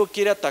enemigo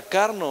quiere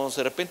atacarnos,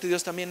 de repente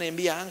Dios también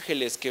envía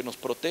ángeles que nos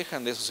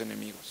protejan de esos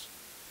enemigos.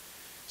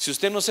 Si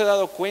usted no se ha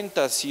dado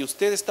cuenta, si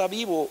usted está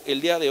vivo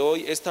el día de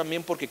hoy, es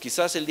también porque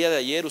quizás el día de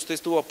ayer usted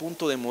estuvo a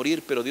punto de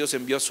morir, pero Dios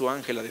envió a su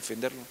ángel a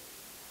defenderlo.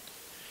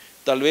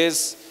 Tal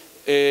vez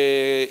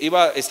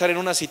iba a estar en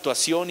una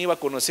situación, iba a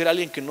conocer a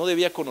alguien que no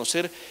debía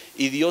conocer,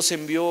 y Dios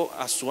envió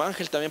a su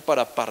ángel también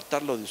para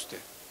apartarlo de usted.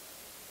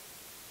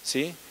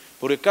 ¿Sí?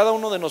 Porque cada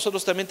uno de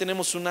nosotros también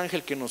tenemos un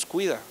ángel que nos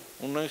cuida.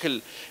 Un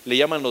ángel, le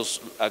llaman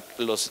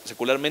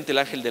secularmente el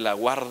ángel de la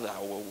guarda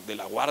o de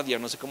la guardia,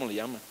 no sé cómo le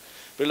llaman.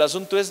 Pero el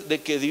asunto es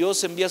de que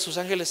Dios envía a sus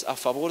ángeles a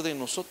favor de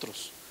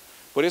nosotros.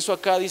 Por eso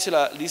acá dice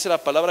la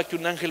palabra que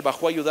un ángel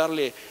bajó a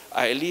ayudarle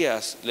a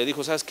Elías. Le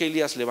dijo: ¿sabes qué,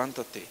 Elías?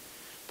 Levántate,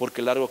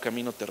 porque largo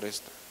camino te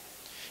resta.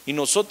 Y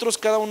nosotros,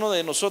 cada uno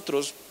de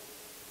nosotros,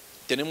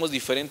 tenemos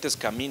diferentes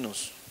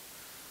caminos.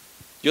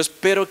 Yo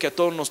espero que a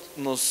todos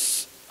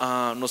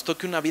nos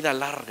toque una vida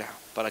larga,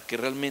 para que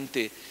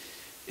realmente,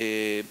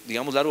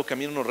 digamos, largo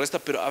camino nos resta.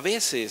 Pero a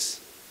veces,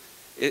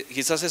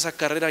 quizás esa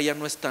carrera ya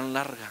no es tan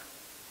larga.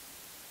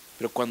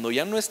 Pero cuando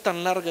ya no es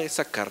tan larga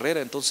esa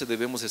carrera, entonces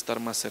debemos estar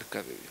más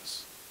cerca de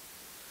Dios.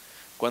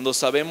 Cuando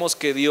sabemos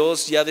que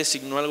Dios ya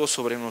designó algo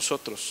sobre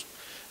nosotros,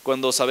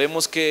 cuando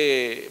sabemos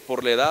que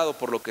por la edad o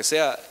por lo que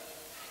sea,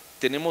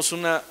 tenemos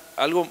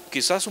algo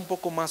quizás un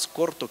poco más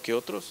corto que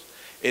otros,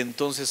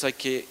 entonces hay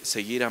que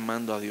seguir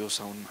amando a Dios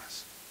aún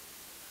más.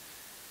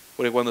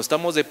 Porque cuando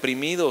estamos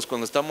deprimidos,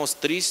 cuando estamos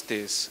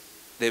tristes,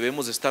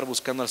 debemos de estar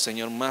buscando al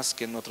Señor más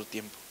que en otro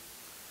tiempo,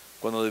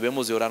 cuando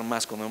debemos de orar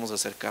más, cuando debemos de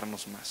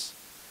acercarnos más.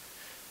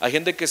 Hay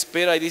gente que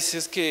espera y dice: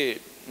 es que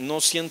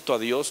no siento a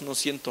Dios, no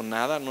siento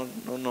nada,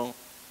 no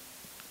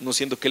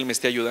siento que Él me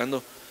esté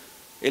ayudando.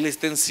 Él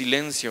está en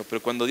silencio,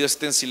 pero cuando Dios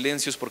está en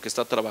silencio es porque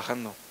está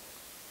trabajando,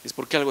 es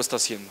porque algo está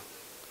haciendo.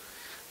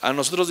 A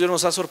nosotros Dios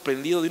nos ha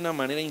sorprendido de una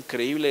manera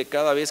increíble.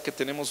 Cada vez que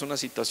tenemos una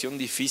situación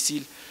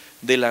difícil,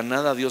 de la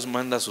nada Dios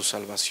manda su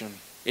salvación.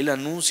 Él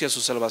anuncia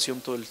su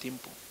salvación todo el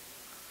tiempo.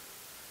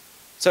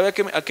 ¿Sabe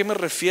a qué me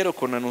refiero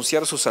con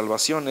anunciar su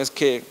salvación? Es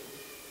que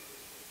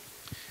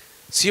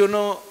sí o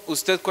no,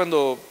 usted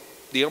cuando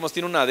digamos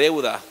tiene una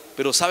deuda,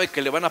 pero sabe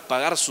que le van a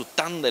pagar su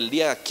tanda el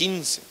día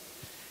 15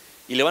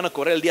 y le van a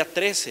cobrar el día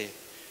 13,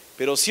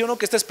 pero sí o no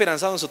que está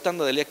esperanzado en su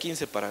tanda del día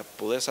 15 para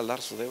poder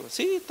saldar su deuda.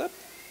 Sí, está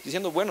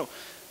diciendo, bueno,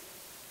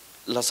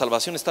 la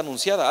salvación está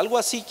anunciada. Algo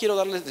así quiero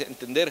darles a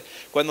entender.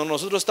 Cuando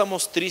nosotros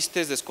estamos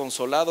tristes,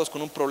 desconsolados,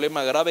 con un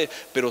problema grave,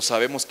 pero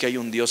sabemos que hay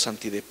un Dios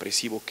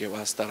antidepresivo que va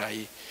a estar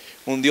ahí,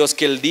 un Dios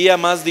que el día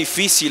más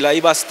difícil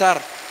ahí va a estar.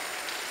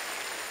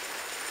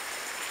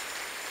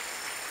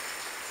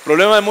 El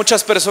problema de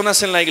muchas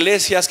personas en la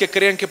iglesia es que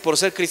creen que por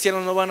ser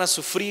cristianos no van a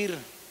sufrir,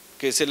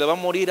 que se le va a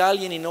morir a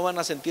alguien y no van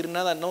a sentir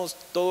nada. No,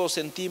 todos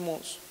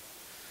sentimos.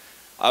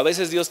 A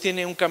veces Dios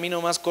tiene un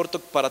camino más corto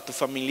para tu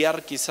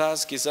familiar,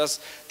 quizás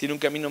tiene un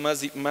camino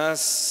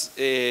más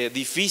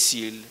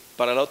difícil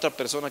para la otra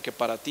persona que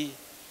para ti,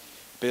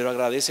 pero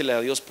agradécele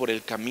a Dios por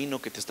el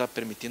camino que te está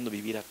permitiendo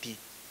vivir a ti.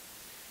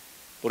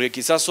 Porque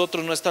quizás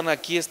otros no están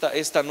aquí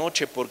esta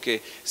noche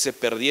porque se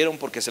perdieron,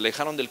 porque se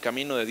alejaron del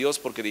camino de Dios,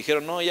 porque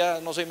dijeron: no,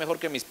 ya no soy mejor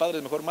que mis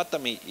padres, mejor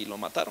mátame, y lo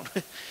mataron.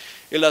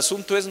 El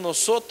asunto es,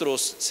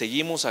 nosotros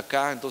seguimos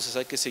acá, entonces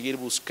hay que seguir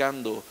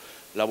buscando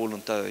la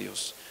voluntad de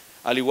Dios.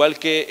 Al igual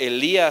que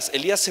Elías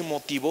se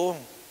motivó.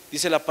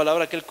 Dice la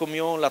palabra que él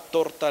comió la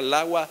torta, el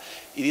agua,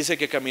 y dice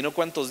que caminó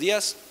 ¿cuántos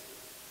días?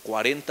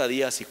 40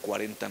 días y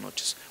 40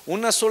 noches.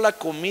 Una sola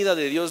comida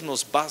de Dios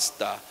nos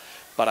basta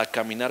para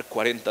caminar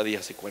 40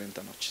 días y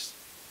 40 noches.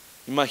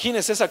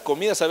 Imagínense esa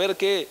comida, saber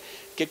qué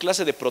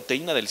clase de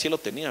proteína del cielo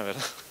tenía,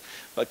 ¿verdad?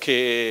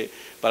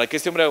 Para que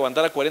este hombre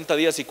aguantara 40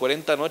 días y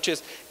 40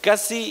 noches,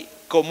 casi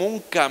como un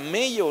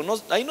camello.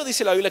 Ahí no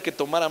dice la Biblia que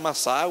tomara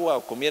más agua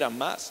o comiera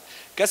más.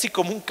 Casi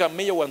como un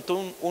camello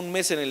aguantó un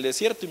mes en el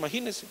desierto,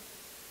 imagínense.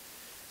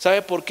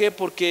 ¿Sabe por qué?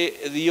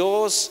 Porque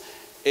Dios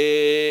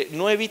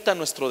no evita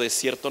nuestro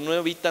desierto, no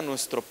evita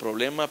nuestro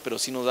problema, pero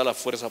sí nos da la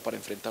fuerza para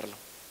enfrentarlo.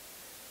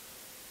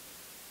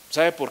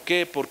 ¿Sabe por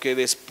qué? Porque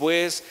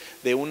después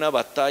de una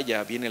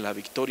batalla viene la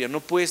victoria. No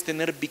puedes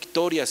tener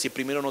victoria si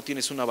primero no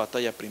tienes una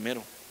batalla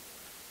primero.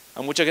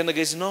 Hay mucha gente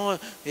que dice: no,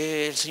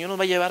 el Señor nos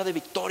va a llevar de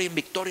victoria en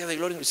victoria, de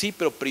gloria. Sí,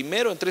 pero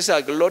primero entre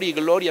esa gloria y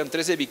gloria,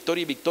 entre esa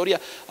victoria y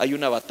victoria, hay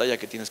una batalla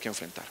que tienes que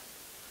enfrentar.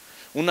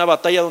 Una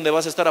batalla donde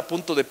vas a estar a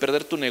punto de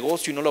perder tu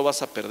negocio y no lo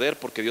vas a perder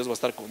porque Dios va a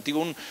estar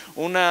contigo.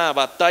 Una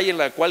batalla en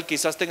la cual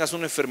quizás tengas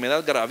una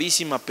enfermedad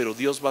gravísima, pero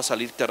Dios va a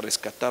salirte a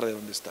rescatar de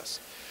donde estás.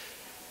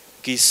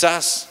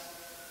 Quizás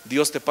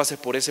Dios te pase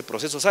por ese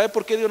proceso. ¿Sabe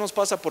por qué Dios nos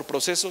pasa por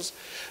procesos?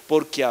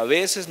 Porque a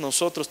veces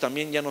nosotros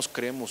también ya nos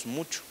creemos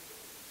mucho.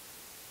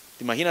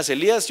 ¿Te imaginas?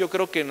 Elías, yo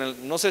creo que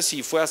no sé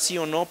si fue así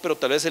o no, pero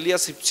tal vez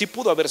Elías sí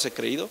pudo haberse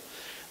creído.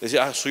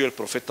 Decía: soy el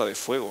profeta de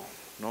fuego.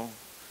 No.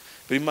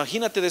 Pero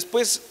imagínate,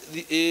 después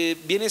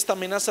viene esta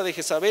amenaza de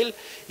Jezabel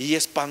y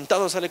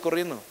espantado sale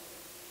corriendo.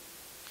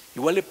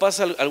 Igual le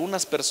pasa a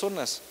algunas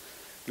personas.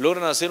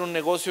 Logran hacer un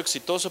negocio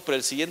exitoso, pero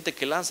el siguiente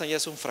que lanzan ya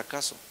es un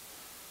fracaso.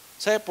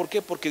 ¿Sabe por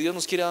qué? Porque Dios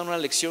nos quiere dar una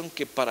lección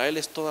que para Él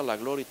es toda la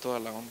gloria y toda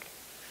la honra.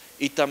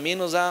 Y también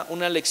nos da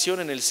una lección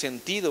en el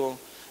sentido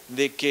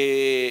de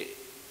que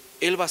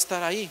Él va a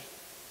estar ahí.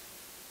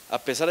 A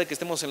pesar de que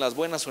estemos en las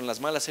buenas o en las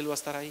malas, Él va a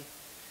estar ahí.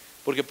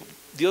 Porque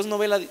Dios no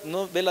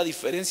ve la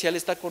diferencia, Él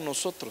está con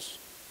nosotros.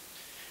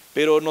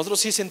 Pero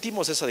nosotros sí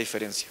sentimos esa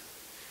diferencia.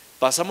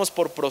 Pasamos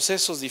por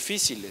procesos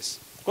difíciles.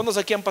 ¿Cuántos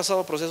aquí han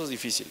pasado procesos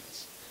difíciles?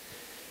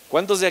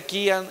 ¿Cuántos de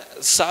aquí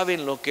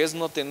saben lo que es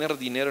no tener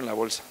dinero en la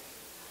bolsa?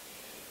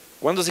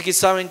 ¿Cuántos de aquí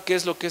saben qué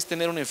es lo que es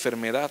tener una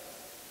enfermedad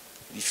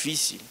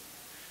difícil?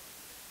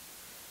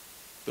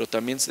 Pero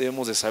también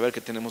debemos de saber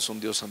que tenemos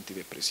un Dios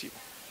antidepresivo,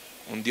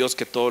 un Dios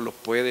que todo lo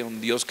puede, un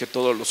Dios que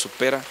todo lo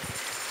supera.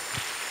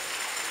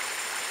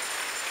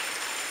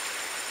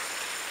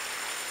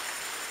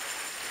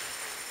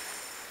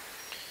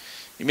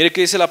 Y mire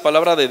que dice la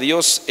palabra de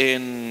Dios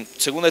en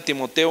 2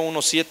 Timoteo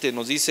 1:7,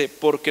 nos dice: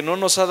 porque no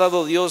nos ha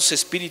dado Dios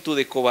espíritu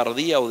de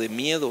cobardía o de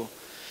miedo,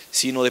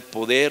 sino de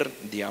poder,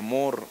 de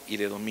amor y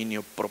de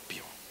dominio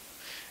propio.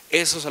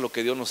 Eso es a lo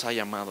que Dios nos ha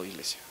llamado,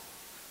 iglesia,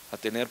 a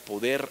tener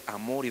poder,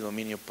 amor y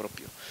dominio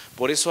propio.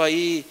 Por eso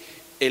ahí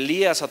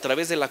Elías, a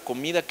través de la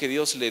comida que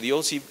Dios le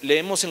dio, si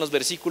leemos en los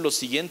versículos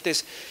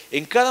siguientes,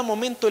 en cada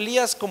momento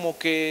Elías como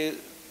que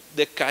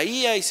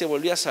decaía y se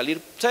volvía a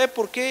salir. ¿Sabe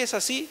por qué es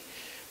así?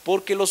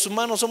 Porque los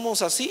humanos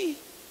somos así.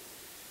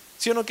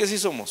 ¿Sí o no que sí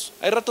somos?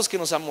 Hay ratos que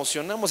nos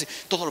emocionamos y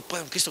todo lo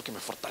puedo en Cristo que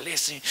me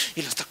fortalece y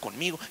Él está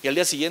conmigo, y al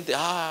día siguiente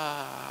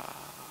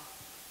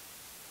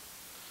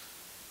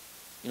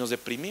y nos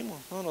deprimimos,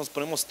 ¿no? Nos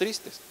ponemos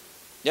tristes.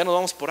 Ya nos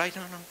vamos por ahí,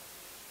 no,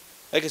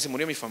 es que se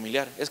murió mi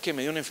familiar, es que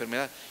me dio una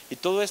enfermedad, y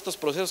todos estos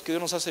procesos que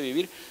Dios nos hace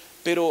vivir.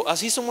 Pero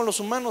así somos los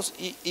humanos,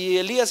 y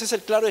Elías es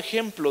el claro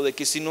ejemplo de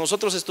que si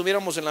nosotros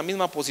estuviéramos en la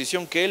misma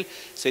posición que él,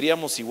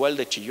 seríamos igual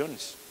de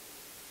chillones,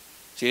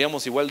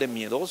 seríamos igual de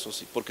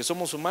miedosos, porque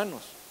somos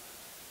humanos.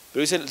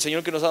 Pero dice el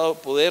Señor que nos ha dado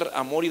poder,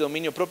 amor y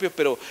dominio propio.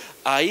 Pero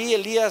ahí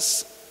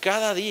Elías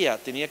cada día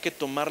tenía que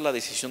tomar la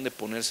decisión de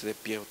ponerse de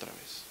pie otra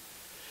vez.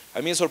 A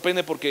mí me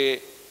sorprende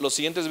porque los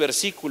siguientes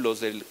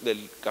versículos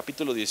del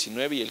capítulo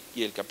 19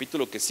 y el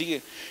capítulo que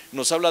sigue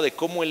nos habla de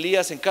cómo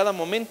Elías en cada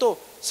momento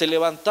se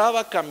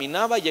levantaba,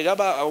 caminaba,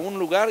 llegaba a un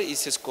lugar y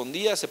se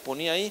escondía, se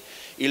ponía ahí,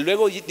 y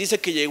luego dice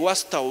que llegó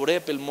hasta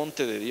Oreb, el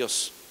monte de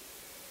Dios.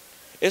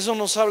 Eso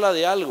nos habla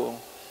de algo,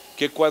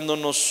 que cuando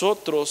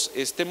nosotros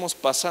estemos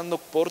pasando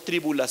por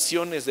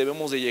tribulaciones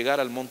debemos de llegar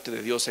al monte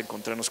de Dios a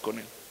encontrarnos con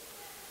Él.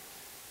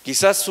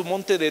 Quizás su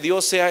monte de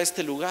Dios sea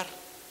este lugar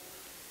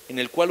en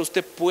el cual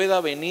usted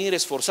pueda venir,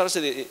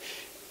 esforzarse.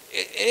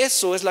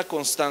 Eso es la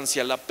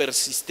constancia, la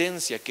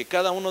persistencia, que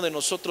cada uno de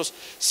nosotros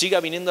siga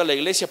viniendo a la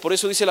iglesia. Por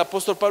eso dice el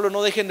apóstol Pablo: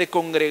 no dejen de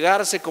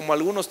congregarse como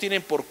algunos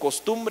tienen por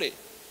costumbre,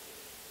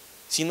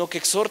 sino que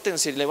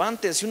exhórtense,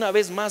 levántense, una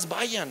vez más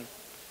vayan.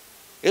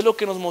 Es lo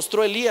que nos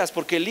mostró Elías,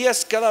 porque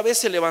Elías cada vez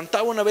se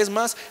levantaba una vez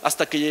más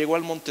hasta que llegó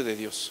al monte de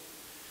Dios.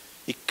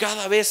 Y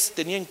cada vez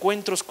tenía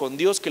encuentros con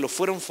Dios que lo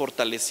fueron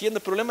fortaleciendo.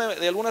 El problema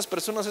de algunas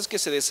personas es que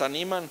se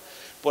desaniman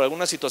por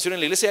alguna situación en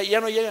la iglesia, ya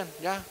no llegan,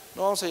 ya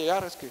no vamos a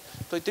llegar, es que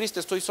estoy triste,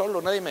 estoy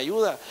solo, nadie me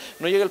ayuda,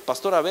 no llega el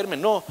pastor a verme.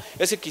 No,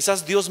 es que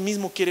quizás Dios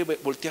mismo quiere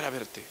voltear a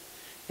verte.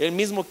 Él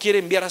mismo quiere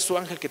enviar a su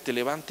ángel que te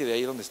levante de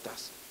ahí donde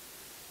estás.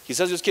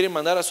 Quizás Dios quiere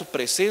mandar a su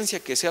presencia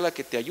que sea la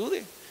que te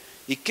ayude.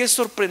 Y qué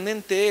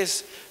sorprendente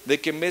es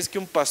de que en vez que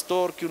un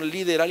pastor, que un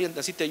líder, alguien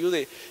así te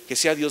ayude, que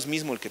sea Dios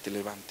mismo el que te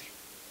levante.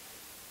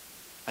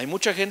 Hay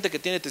mucha gente que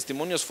tiene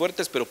testimonios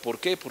fuertes, pero ¿por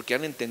qué? Porque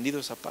han entendido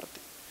esa parte.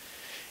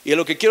 Y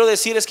lo que quiero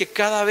decir es que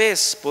cada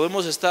vez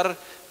podemos estar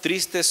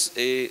tristes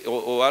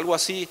o algo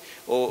así,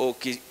 o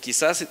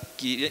quizás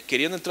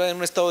queriendo entrar en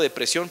un estado de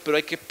depresión, pero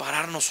hay que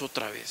pararnos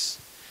otra vez.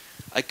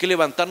 Hay que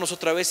levantarnos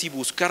otra vez y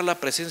buscar la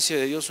presencia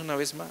de Dios una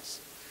vez más.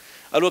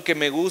 Algo que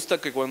me gusta,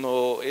 que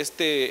cuando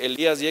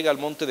Elías llega al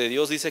monte de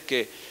Dios, dice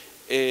que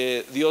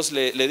Dios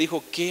le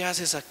dijo: ¿qué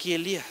haces aquí,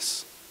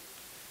 Elías?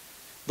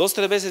 2 o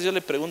 3 veces Dios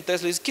le pregunta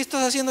eso, le dice: ¿qué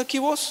estás haciendo aquí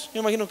vos?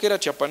 Yo imagino que era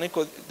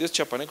chapaneco, Dios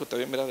chapaneco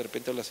también, ¿verdad? De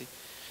repente habla así: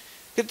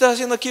 ¿qué estás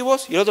haciendo aquí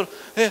vos? Y el otro: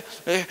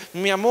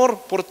 mi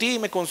amor por ti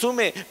me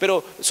consume,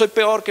 pero soy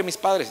peor que mis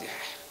padres.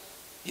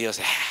 Y Dios: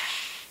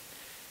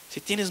 si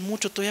tienes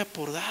mucho todavía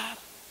por dar.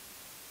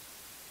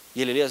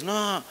 Y el Elías: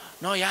 no,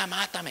 ya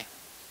mátame.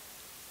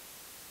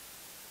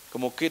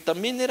 Como que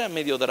también era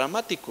medio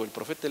dramático el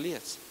profeta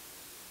Elías,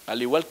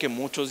 al igual que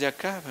muchos de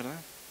acá,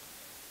 ¿verdad?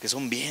 Que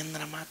son bien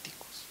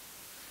dramáticos.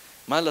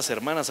 Más las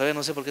hermanas, a veces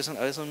no sé por qué a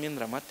veces son bien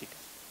dramáticas.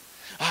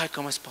 Ay,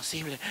 ¿cómo es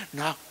posible?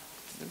 No,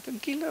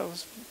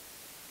 tranquilos.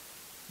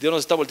 Dios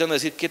nos está volteando a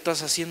decir: ¿qué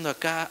estás haciendo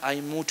acá?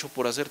 Hay mucho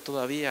por hacer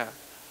todavía.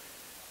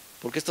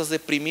 ¿Por qué estás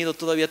deprimido?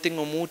 Todavía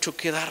tengo mucho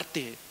que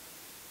darte.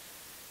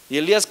 Y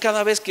Elías,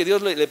 cada vez que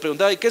Dios le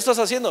preguntaba: ¿y qué estás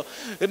haciendo?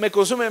 Me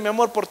consume mi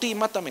amor por ti,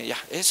 mátame. Ya,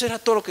 eso era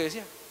todo lo que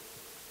decía.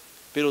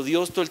 Pero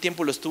Dios todo el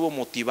tiempo lo estuvo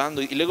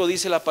motivando. Y luego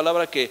dice la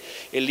palabra que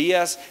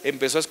Elías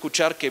empezó a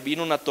escuchar que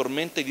vino una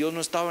tormenta y Dios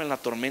no estaba en la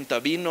tormenta.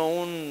 Vino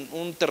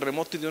un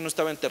terremoto y Dios no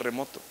estaba en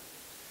terremoto.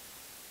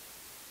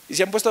 Y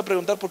se han puesto a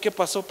preguntar: ¿por qué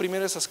pasó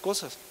primero esas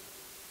cosas?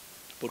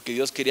 Porque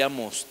Dios quería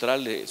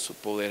mostrarle su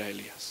poder a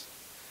Elías.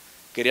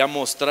 Quería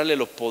mostrarle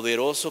lo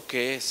poderoso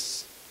que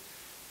es.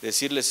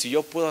 Decirle: si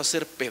yo puedo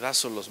hacer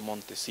pedazos los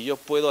montes, si yo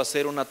puedo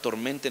hacer una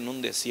tormenta en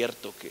un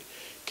desierto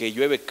que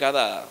llueve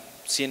cada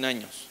 100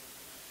 años,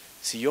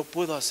 si yo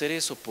puedo hacer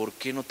eso, ¿por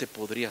qué no te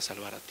podría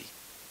salvar a ti?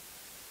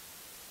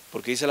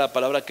 Porque dice la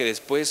palabra que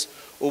después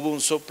hubo un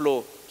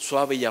soplo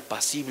suave y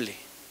apacible,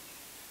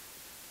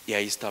 y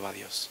ahí estaba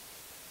Dios.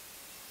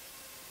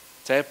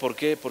 ¿Sabe por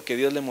qué? Porque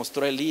Dios le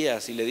mostró a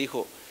Elías y le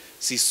dijo: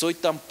 si soy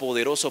tan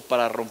poderoso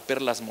para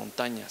romper las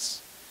montañas,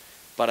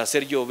 para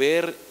hacer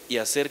llover y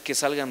hacer que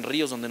salgan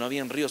ríos donde no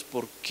habían ríos,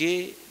 ¿por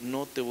qué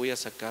no te voy a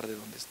sacar de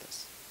donde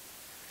estás?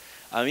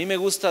 A mí me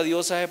gusta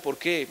Dios, ¿sabe por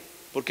qué?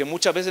 Porque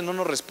muchas veces no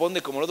nos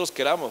responde como nosotros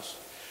queramos.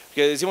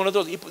 Que decimos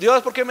nosotros: ¿y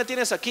Dios, por qué me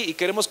tienes aquí? Y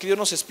queremos que Dios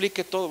nos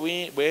explique todo.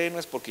 Bueno,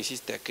 es porque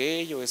hiciste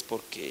aquello, es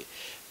porque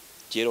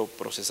quiero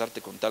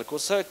procesarte con tal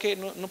cosa. ¿Sabe qué?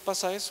 No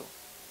pasa eso.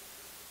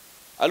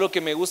 Algo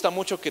que me gusta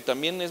mucho, que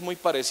también es muy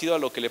parecido a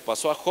lo que le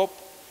pasó a Job,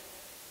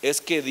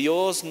 es que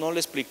Dios no le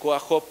explicó a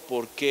Job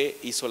por qué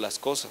hizo las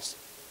cosas.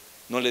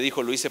 No le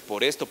dijo: lo hice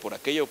por esto, por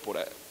aquello,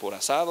 por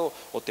asado,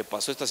 o te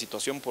pasó esta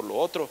situación por lo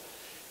otro.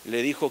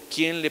 Le dijo: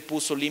 ¿quién le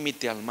puso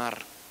límite al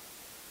mar?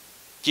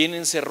 ¿Quién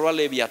encerró a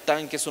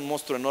Leviatán, que es un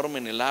monstruo enorme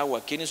en el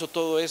agua? ¿Quién hizo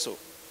todo eso?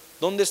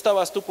 ¿Dónde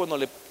estabas tú cuando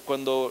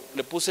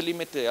le puse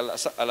límite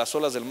a las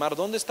olas del mar?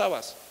 ¿Dónde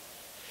estabas?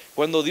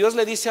 Cuando Dios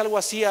le dice algo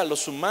así a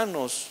los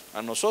humanos,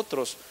 a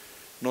nosotros,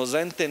 nos da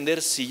a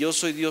entender, si yo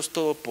soy Dios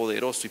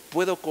todopoderoso y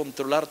puedo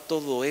controlar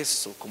todo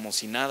eso como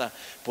si nada,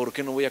 ¿por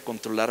qué no voy a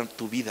controlar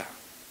tu vida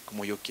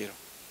como yo quiero?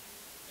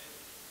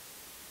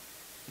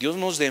 Dios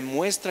nos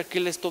demuestra que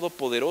Él es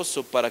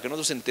todopoderoso para que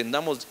nosotros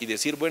entendamos y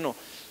decir, bueno,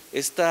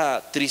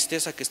 esta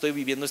tristeza que estoy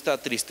viviendo, esta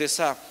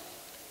tristeza,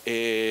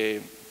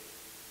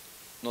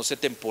 no sé,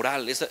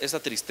 temporal, esa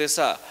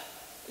tristeza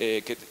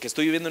que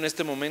estoy viviendo en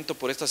este momento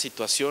por esta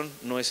situación,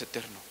 no es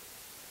eterno.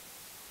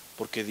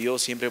 Porque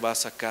Dios siempre va a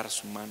sacar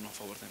su mano a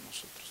favor de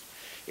nosotros.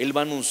 Él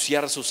va a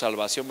anunciar su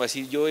salvación, va a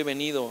decir, yo he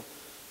venido,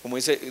 como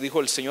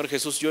dijo el Señor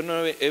Jesús, yo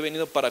no he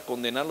venido para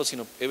condenarlos,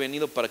 sino he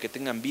venido para que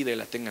tengan vida y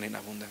la tengan en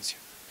abundancia.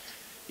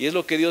 Y es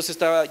lo que Dios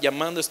está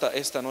llamando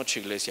esta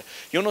noche, iglesia.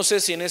 Yo no sé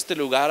si en este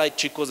lugar hay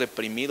chicos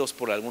deprimidos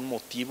por algún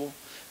motivo,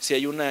 si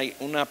hay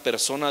una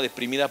persona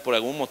deprimida por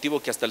algún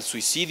motivo que hasta el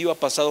suicidio ha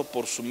pasado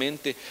por su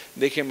mente.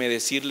 Déjeme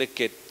decirle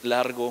que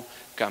largo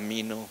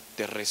camino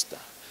te resta.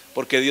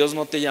 Porque Dios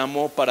no te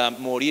llamó para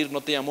morir, no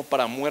te llamó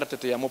para muerte,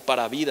 te llamó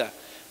para vida.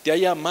 Te ha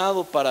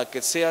llamado para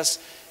que seas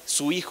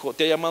su hijo,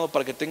 te ha llamado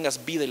para que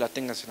tengas vida y la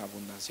tengas en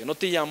abundancia. No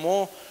te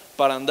llamó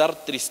para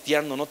andar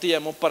tristeando, no te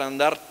llamó para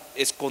andar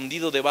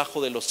escondido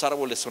debajo de los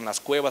árboles o en las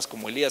cuevas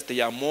como Elías. Te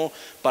llamó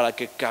para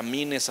que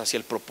camines hacia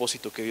el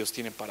propósito que Dios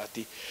tiene para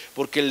ti.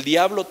 Porque el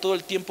diablo todo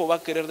el tiempo va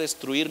a querer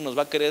destruirnos,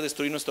 va a querer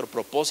destruir nuestro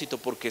propósito,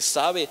 porque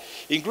sabe,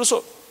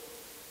 incluso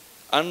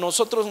a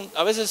nosotros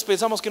a veces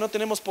pensamos que no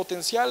tenemos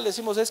potencial,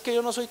 decimos, es que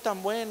yo no soy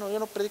tan bueno, yo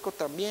no predico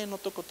tan bien, no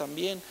toco tan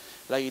bien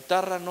la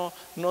guitarra,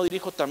 no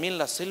dirijo tan bien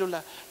la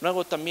célula, no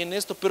hago tan bien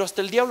esto. Pero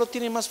hasta el diablo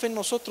tiene más fe en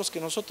nosotros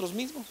que nosotros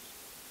mismos.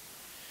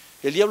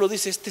 El diablo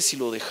dice, si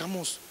lo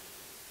dejamos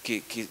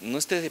que no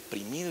esté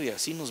deprimido y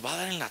así, nos va a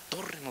dar en la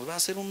torre, nos va a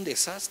hacer un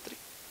desastre.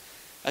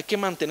 Hay que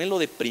mantenerlo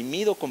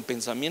deprimido con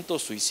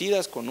pensamientos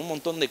suicidas, con un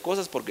montón de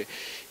cosas, porque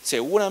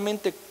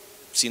seguramente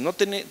si no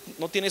tiene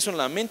eso en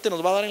la mente,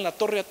 nos va a dar en la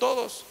torre a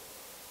todos.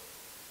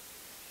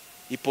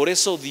 Y por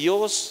eso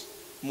Dios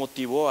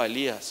motivó a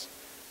Elías,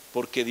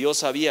 porque Dios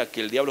sabía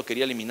que el diablo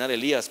quería eliminar a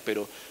Elías,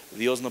 pero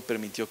Dios no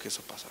permitió que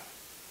eso pasara.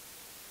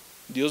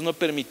 Dios no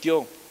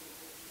permitió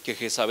que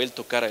Jezabel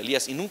tocara a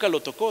Elías, y nunca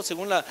lo tocó.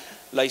 Según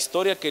la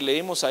historia que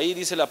leímos ahí,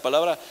 dice la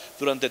palabra,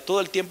 durante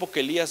todo el tiempo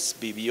que Elías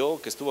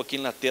vivió, que estuvo aquí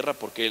en la tierra,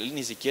 porque él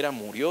ni siquiera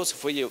murió,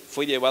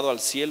 fue llevado al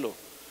cielo,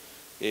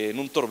 en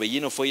un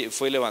torbellino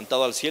fue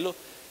levantado al cielo.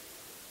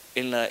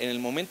 En el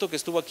momento que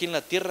estuvo aquí en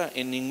la tierra,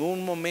 en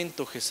ningún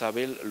momento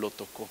Jezabel lo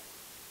tocó.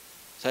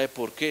 ¿Sabe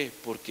por qué?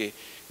 Porque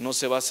no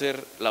se va a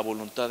hacer la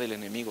voluntad del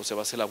enemigo, se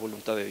va a hacer la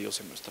voluntad de Dios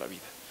en nuestra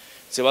vida.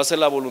 Se va a hacer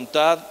la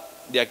voluntad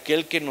de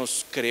aquel que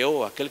nos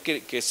creó, aquel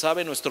que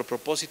sabe nuestro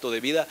propósito de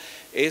vida.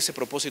 Ese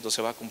propósito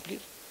se va a cumplir.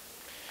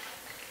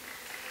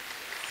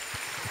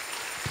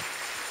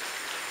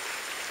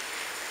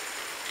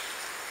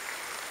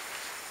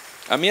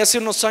 A mí hace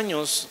unos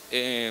años,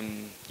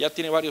 ya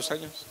tiene varios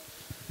años,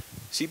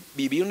 sí,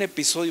 viví un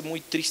episodio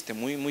muy triste,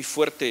 muy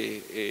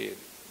fuerte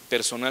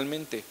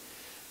personalmente.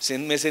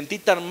 Me sentí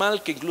tan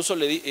mal que incluso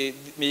me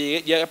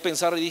llegué a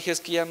pensar y dije, es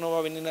que ya no va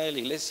a venir nadie a la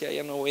iglesia,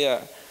 ya no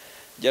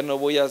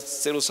voy a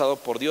ser usado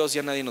por Dios,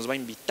 ya nadie nos va a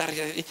invitar,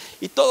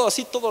 y todo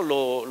así, todo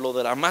lo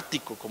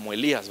dramático como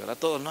Elías, ¿verdad?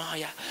 Todo, no,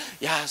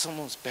 ya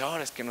somos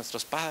peores que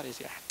nuestros padres,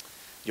 ya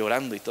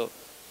llorando y todo.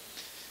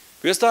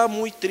 Yo estaba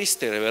muy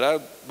triste, de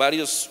verdad,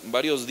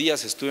 varios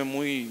días estuve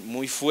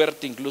muy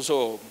fuerte.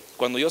 Incluso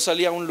cuando yo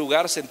salía a un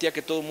lugar sentía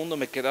que todo el mundo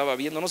me quedaba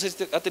viendo. No sé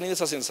si ha tenido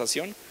esa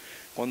sensación.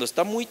 Cuando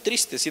está muy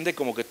triste, siente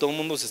como que todo el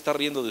mundo se está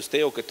riendo de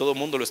usted, o que todo el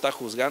mundo lo está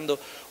juzgando,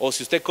 o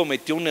si usted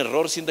cometió un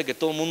error, siente que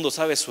todo el mundo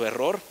sabe su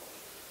error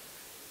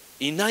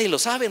y nadie lo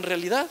sabe en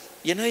realidad,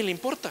 y a nadie le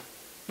importa.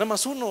 Nada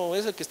más uno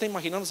es el que está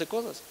imaginándose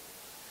cosas.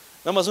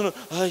 Nada más uno,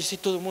 ay, sí,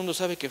 todo el mundo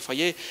sabe que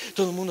fallé,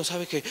 todo el mundo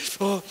sabe que,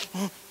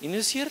 y no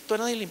es cierto, a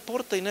nadie le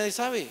importa y nadie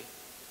sabe.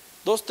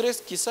 2,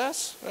 3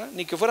 quizás, ¿verdad?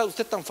 Ni que fuera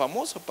usted tan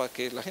famoso para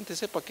que la gente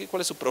sepa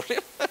cuál es su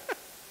problema.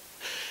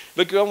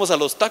 Ve que vamos a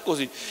los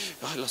tacos y,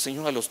 ay, la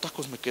señora de los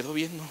tacos me quedó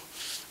viendo.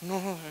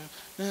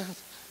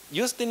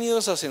 Yo he tenido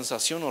esa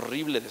sensación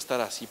horrible de estar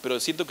así, pero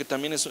siento que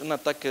también es un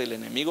ataque del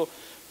enemigo.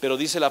 Pero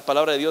dice la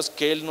palabra de Dios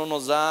que Él no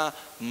nos da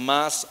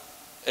más,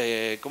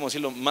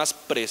 más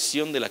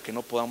presión de la que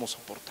no podamos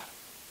soportar.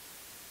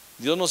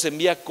 Dios nos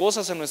envía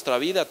cosas en nuestra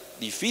vida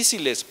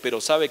difíciles,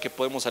 pero sabe que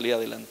podemos salir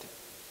adelante.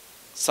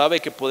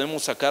 Sabe que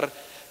podemos sacar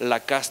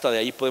la casta de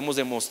ahí, podemos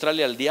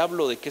demostrarle al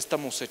diablo de qué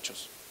estamos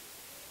hechos.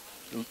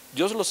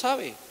 Dios lo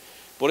sabe.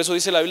 Por eso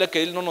dice la Biblia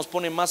que Él no nos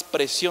pone más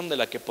presión de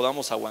la que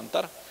podamos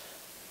aguantar.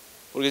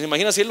 Porque se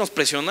imagina si Él nos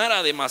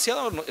presionara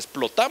demasiado,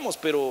 explotamos,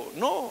 pero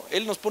no,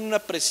 Él nos pone una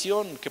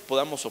presión que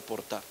podamos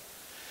soportar.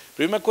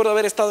 Pero yo me acuerdo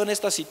haber estado en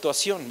esta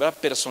situación, ¿verdad?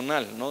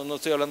 Personal, no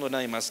estoy hablando de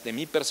nadie más, de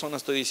mi persona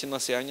estoy diciendo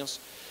hace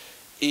años,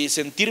 y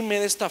sentirme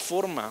de esta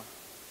forma.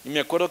 Y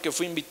me acuerdo que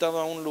fui invitado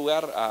a un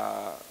lugar,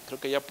 creo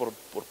que allá por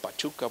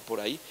Pachuca, por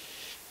ahí,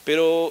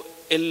 pero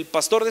el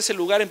pastor de ese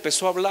lugar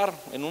empezó a hablar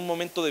en un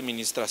momento de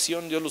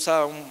ministración. Dios lo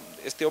usaba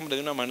este hombre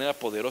de una manera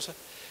poderosa,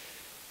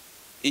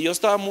 y yo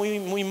estaba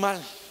muy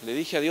mal. Le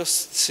dije a Dios,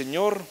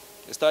 Señor,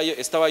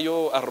 estaba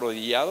yo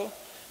arrodillado,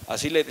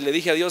 Así le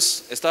dije a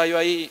Dios, estaba yo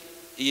ahí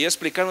y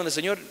explicándole: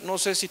 Señor, no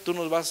sé si tú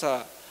nos vas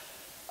a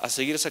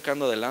seguir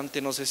sacando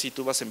adelante, no sé si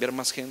tú vas a enviar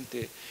más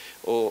gente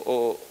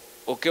o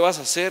qué vas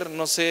a hacer,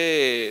 no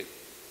sé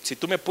si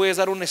tú me puedes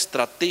dar una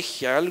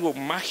estrategia, algo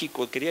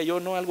mágico, quería yo,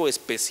 no algo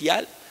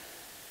especial.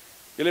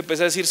 Yo le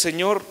empecé a decir: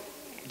 Señor,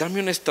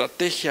 dame una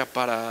estrategia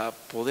para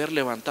poder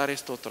levantar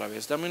esto otra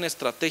vez, dame una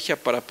estrategia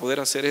para poder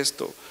hacer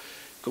esto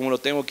como lo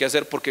tengo que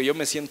hacer, porque yo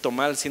me siento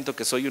mal, siento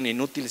que soy un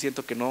inútil,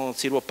 siento que no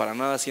sirvo para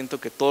nada,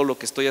 siento que todo lo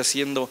que estoy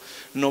haciendo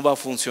no va a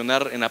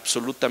funcionar en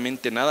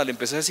absolutamente nada. Le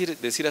empecé a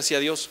decir así a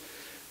Dios,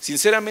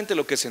 sinceramente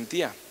lo que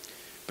sentía,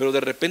 pero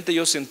de repente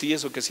yo sentí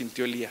eso que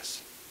sintió Elías,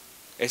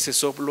 ese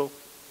soplo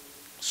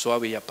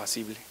suave y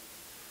apacible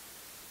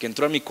que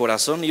entró a mi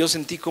corazón, y yo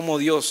sentí como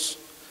Dios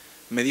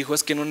me dijo: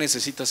 es que no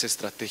necesitas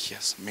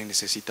estrategias, me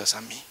necesitas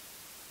a mí.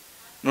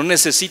 No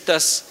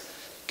necesitas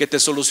que te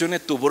solucione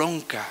tu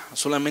bronca,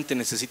 solamente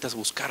necesitas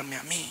buscarme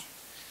a mí.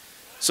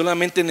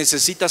 Solamente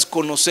necesitas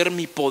conocer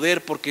mi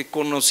poder, porque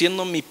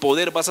conociendo mi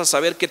poder vas a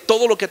saber que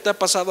todo lo que te ha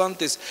pasado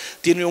antes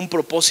tiene un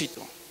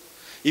propósito.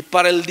 Y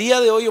para el día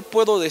de hoy yo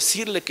puedo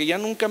decirle que ya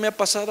nunca me ha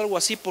pasado algo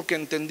así, porque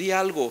entendí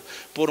algo: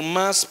 por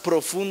más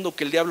profundo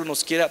que el diablo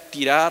nos quiera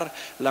tirar,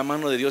 la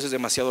mano de Dios es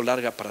demasiado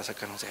larga para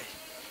sacarnos de ahí.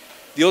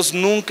 Dios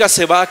nunca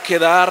se va a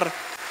quedar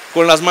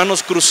con las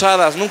manos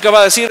cruzadas, nunca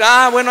va a decir: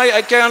 bueno,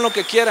 hay que hagan lo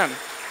que quieran.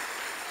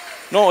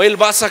 No,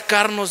 Él va a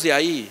sacarnos de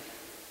ahí.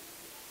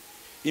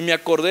 Y me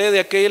acordé de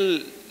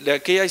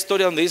aquella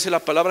historia donde dice la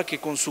palabra que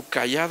con su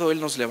cayado Él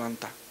nos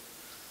levanta.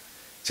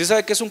 ¿Sí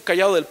sabe qué es un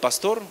cayado del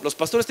pastor? Los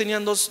pastores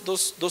tenían dos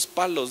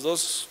palos,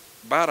 dos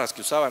varas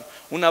que usaban.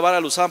 Una vara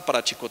la usaban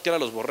para chicotear a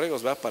los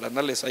borregos, ¿verdad? Para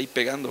andarles ahí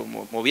pegando,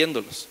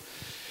 moviéndolos.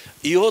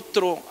 Y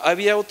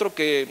había otro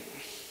que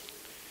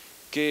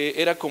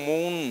era como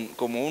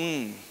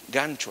un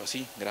gancho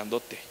así,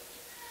 grandote.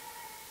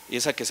 Y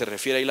esa que se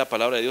refiere ahí la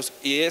palabra de Dios.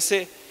 Y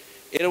ese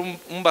era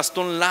un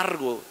bastón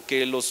largo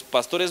que los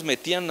pastores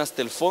metían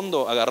hasta el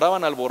fondo,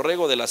 agarraban al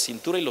borrego de la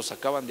cintura y lo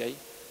sacaban de ahí.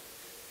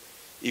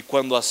 Y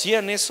cuando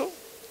hacían eso,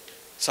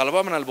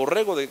 salvaban al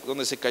borrego de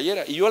donde se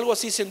cayera. Y yo algo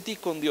así sentí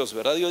con Dios,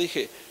 ¿verdad? Yo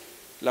dije: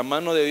 la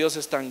mano de Dios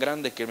es tan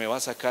grande que me va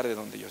a sacar de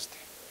donde yo esté.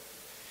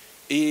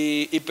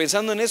 Y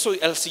pensando en eso,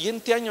 al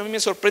siguiente año a mí me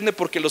sorprende,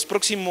 porque los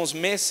próximos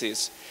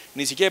meses,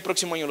 ni siquiera el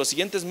próximo año, los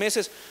siguientes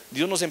meses,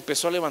 Dios nos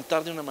empezó a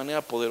levantar de una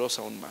manera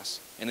poderosa aún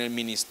más. En el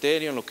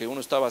ministerio, en lo que uno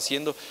estaba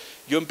haciendo,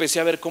 yo empecé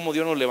a ver cómo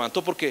Dios nos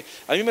levantó, porque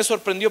a mí me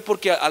sorprendió,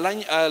 porque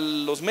a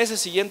los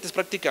meses siguientes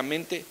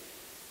prácticamente,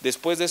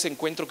 después de ese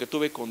encuentro que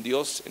tuve con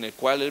Dios, en el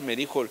cual Él me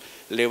dijo: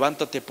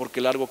 levántate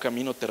porque largo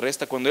camino te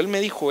resta. Cuando Él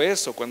me dijo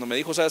eso, cuando me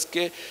dijo: ¿sabes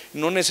qué?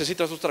 No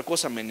necesitas otra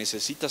cosa, me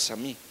necesitas a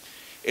mí.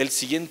 El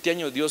siguiente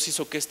año Dios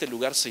hizo que este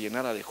lugar se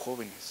llenara de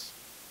jóvenes,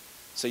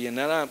 se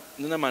llenara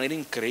de una manera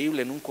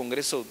increíble, en un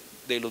congreso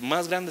de los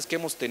más grandes que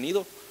hemos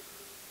tenido.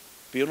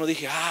 Pero yo no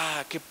dije: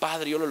 qué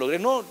padre, yo lo logré.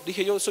 No,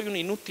 dije: yo soy un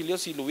inútil, yo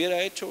si lo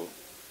hubiera hecho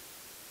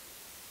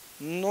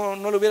no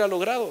lo hubiera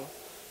logrado.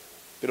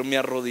 Pero me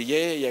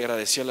arrodillé y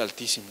agradecí al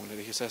Altísimo. Le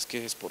dije: ¿sabes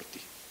qué? Es por ti,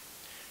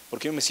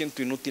 porque yo me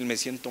siento inútil, me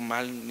siento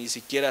mal, ni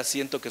siquiera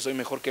siento que soy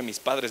mejor que mis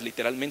padres,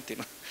 literalmente,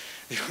 ¿no?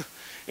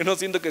 Yo no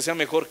siento que sea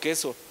mejor que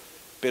eso.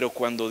 Pero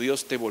cuando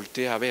Dios te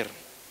voltea a ver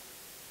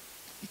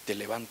y te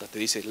levanta, te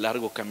dice: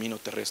 largo camino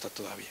te resta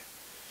todavía.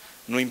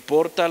 No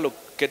importa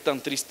qué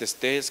tan triste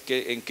estés,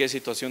 en qué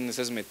situación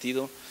estés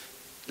metido,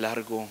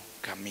 largo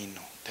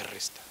camino te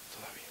resta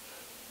todavía.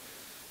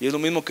 Y es lo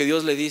mismo que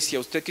Dios le dice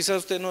a usted. Quizás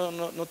usted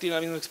no tiene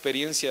la misma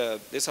experiencia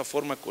de esa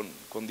forma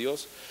con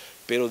Dios,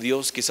 pero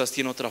Dios quizás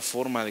tiene otra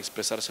forma de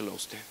expresárselo a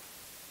usted.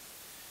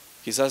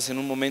 Quizás en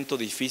un momento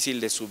difícil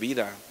de su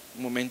vida,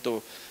 un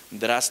momento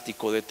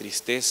drástico de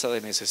tristeza,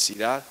 de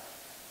necesidad,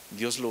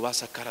 Dios lo va a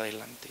sacar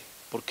adelante,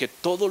 porque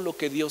todo lo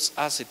que Dios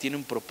hace tiene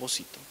un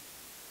propósito.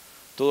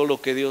 Todo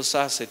lo que Dios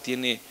hace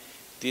tiene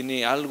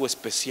algo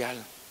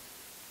especial.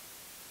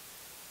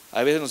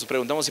 A veces nos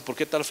preguntamos: ¿y por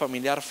qué tal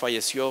familiar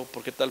falleció?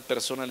 ¿Por qué tal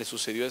persona le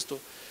sucedió esto?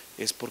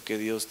 Es porque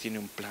Dios tiene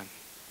un plan.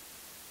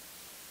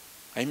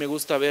 A mí me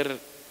gusta ver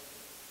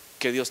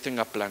que Dios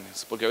tenga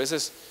planes, porque a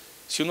veces,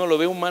 si uno lo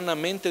ve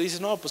humanamente,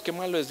 dices: no, pues qué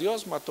malo es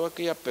Dios, mató a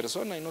aquella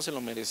persona y no se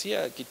lo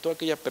merecía, quitó a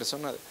aquella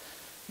persona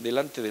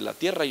delante de la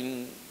tierra,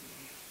 ¿y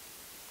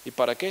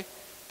para qué?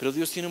 Pero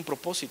Dios tiene un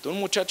propósito. Un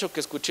muchacho que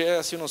escuché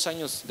hace unos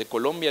años de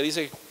Colombia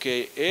dice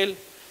que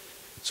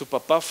su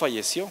papá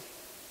falleció,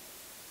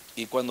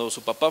 y cuando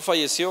su papá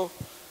falleció,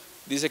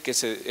 dice que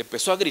se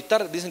empezó a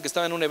gritar. Dicen que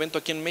estaba en un evento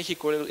aquí en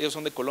México, ellos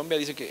son de Colombia,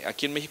 dice que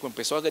aquí en México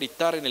empezó a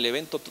gritar en el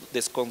evento,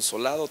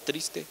 desconsolado,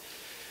 triste.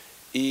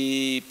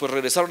 Y pues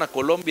regresaron a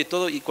Colombia y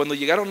todo, y cuando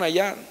llegaron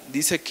allá,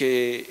 dice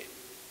que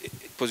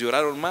pues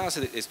lloraron más,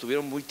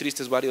 estuvieron muy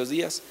tristes varios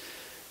días.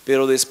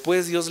 Pero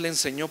después Dios le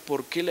enseñó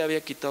por qué le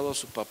había quitado a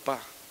su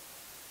papá,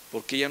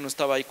 por qué ya no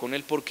estaba ahí con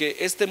él. Porque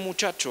este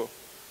muchacho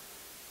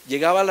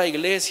llegaba a la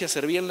iglesia,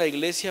 servía en la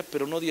iglesia,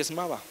 pero no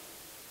diezmaba.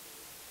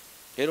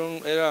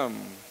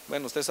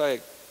 Bueno, usted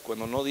sabe,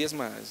 cuando no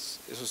diezma,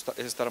 eso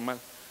es estar mal.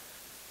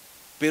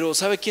 Pero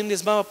 ¿sabe quién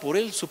diezmaba por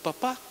él? Su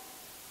papá.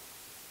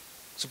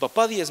 Su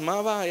papá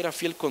diezmaba, era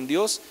fiel con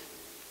Dios,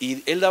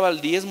 y él daba el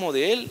diezmo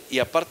de él y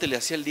aparte le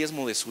hacía el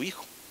diezmo de su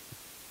hijo.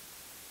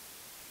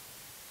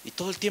 Y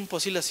todo el tiempo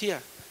así le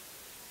hacía.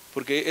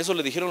 Porque eso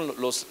le dijeron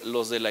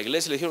los de la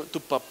iglesia, le dijeron: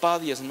 tu papá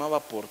diezmaba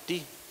por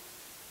ti.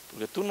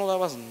 Porque tú no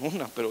dabas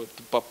una, pero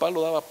tu papá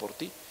lo daba por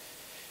ti.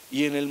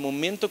 Y en el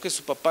momento que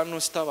su papá no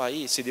estaba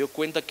ahí, se dio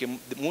cuenta que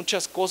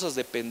muchas cosas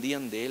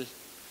dependían de él.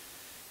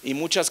 Y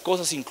muchas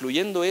cosas,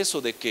 incluyendo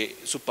eso de que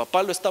su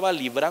papá lo estaba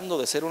librando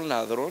de ser un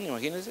ladrón,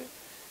 imagínense.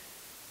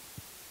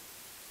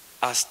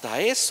 Hasta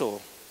eso,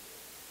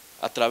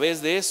 a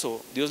través de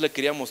eso, Dios le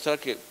quería mostrar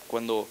que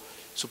cuando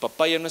su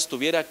papá ya no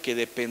estuviera, que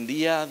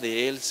dependía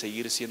de él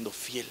seguir siendo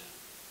fiel.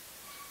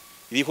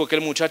 Y dijo aquel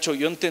muchacho: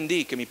 yo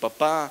entendí que mi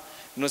papá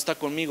no está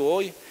conmigo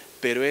hoy,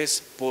 pero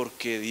es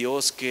porque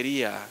Dios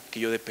quería que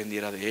yo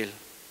dependiera de él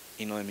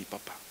y no de mi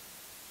papá.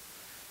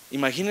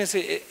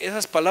 Imagínense,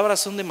 esas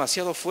palabras son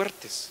demasiado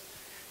fuertes.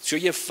 Se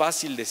oye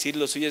fácil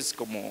decirlo, se oye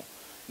como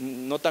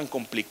no tan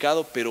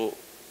complicado, pero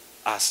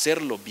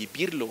hacerlo,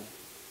 vivirlo,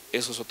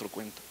 eso es otro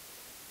cuento,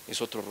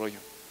 es otro rollo.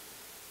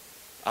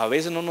 A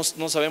veces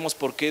no sabemos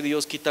por qué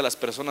Dios quita a las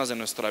personas de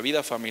nuestra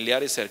vida,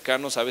 familiares,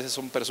 cercanos. A veces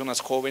son personas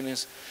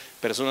jóvenes,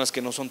 personas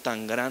que no son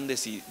tan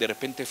grandes y de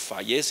repente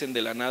fallecen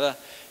de la nada.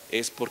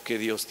 Es porque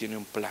Dios tiene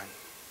un plan.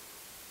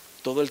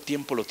 Todo el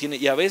tiempo lo tiene,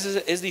 y a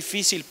veces es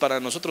difícil para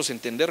nosotros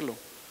entenderlo,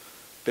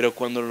 pero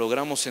cuando lo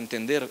logramos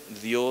entender,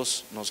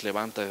 Dios nos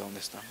levanta de donde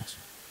estamos.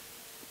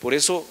 Por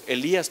eso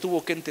Elías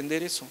tuvo que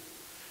entender eso.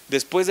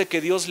 Después de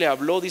que Dios le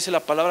habló, dice la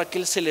palabra que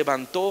él se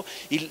levantó,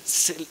 y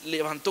se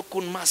levantó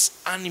con más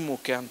ánimo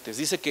que antes.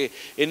 Dice que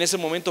en ese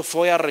momento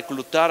fue a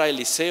reclutar a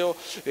Eliseo,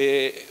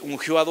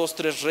 ungió a 2,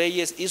 3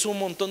 reyes, hizo un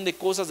montón de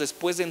cosas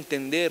después de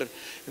entender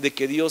de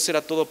que Dios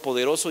era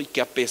todopoderoso y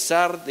que a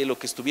pesar de lo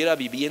que estuviera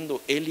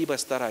viviendo, él iba a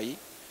estar ahí.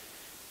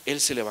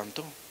 Él se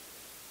levantó,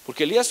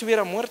 porque Elías se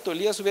hubiera muerto.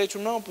 Elías hubiera dicho: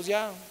 no, pues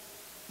ya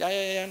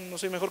no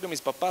soy mejor que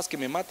mis papás, que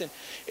me maten.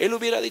 Él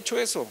hubiera dicho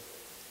eso.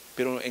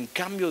 Pero en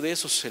cambio de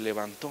eso se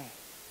levantó.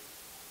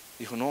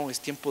 Dijo: no, es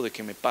tiempo de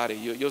que me pare.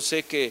 Yo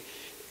sé que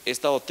he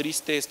estado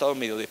triste, he estado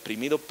medio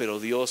deprimido, pero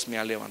Dios me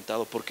ha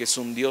levantado, porque es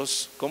un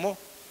Dios, ¿cómo?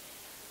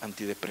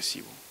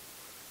 Antidepresivo.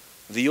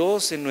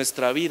 Dios en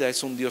nuestra vida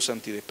es un Dios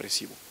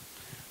antidepresivo.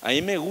 A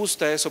mí me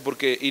gusta eso,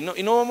 porque y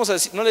no vamos a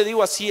decir, no le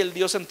digo así el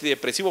Dios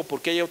antidepresivo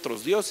porque hay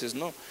otros dioses,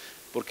 no,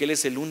 porque Él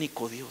es el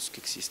único Dios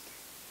que existe.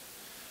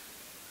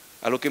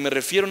 A lo que me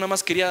refiero, nada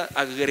más quería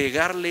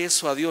agregarle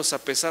eso a Dios. A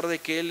pesar de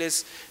que Él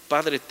es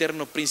Padre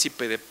eterno,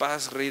 príncipe de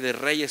paz, Rey de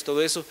reyes,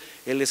 todo eso,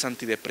 Él es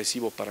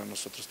antidepresivo para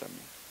nosotros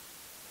también.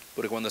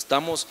 Porque cuando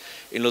estamos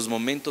en los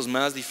momentos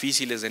más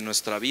difíciles de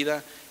nuestra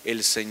vida,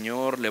 el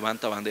Señor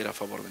levanta bandera a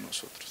favor de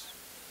nosotros.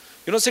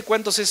 Yo no sé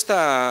cuántos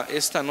esta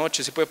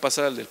noche, si puede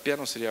pasar el del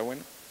piano sería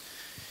bueno.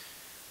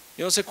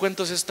 Yo no sé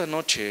cuántos esta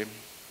noche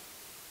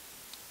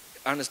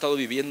han estado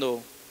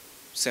viviendo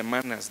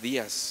semanas,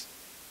 días,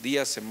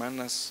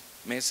 semanas,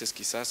 meses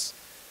quizás,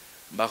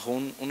 bajo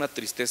una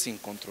tristeza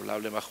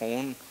incontrolable, bajo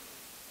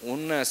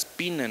una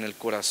espina en el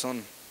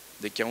corazón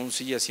de que aún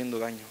sigue haciendo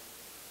daño,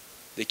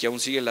 de que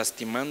aún sigue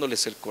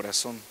lastimándoles el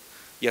corazón,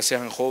 ya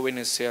sean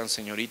jóvenes, sean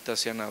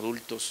señoritas, sean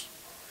adultos,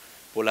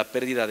 por la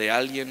pérdida de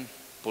alguien,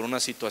 por una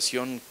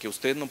situación que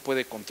usted no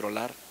puede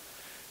controlar.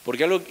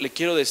 Porque algo le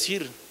quiero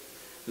decir: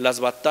 las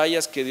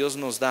batallas que Dios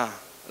nos da,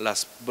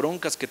 las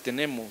broncas que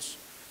tenemos,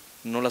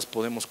 no las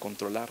podemos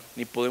controlar,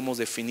 ni podemos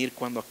definir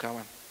cuándo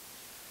acaban.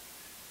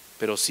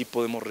 Pero sí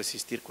podemos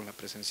resistir con la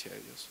presencia de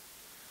Dios.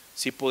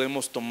 Sí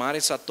podemos tomar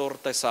esa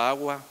torta, esa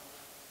agua,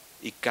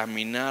 y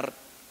caminar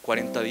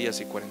 40 días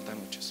y 40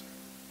 noches.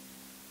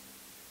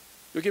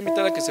 Yo quiero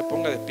invitar a que se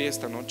ponga de pie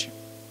esta noche.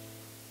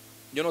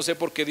 Yo no sé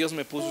por qué Dios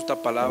me puso esta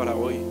palabra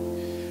hoy,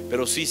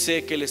 pero sí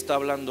sé que Él está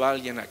hablando a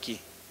alguien aquí.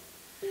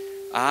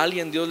 A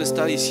alguien Dios le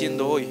está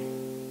diciendo hoy: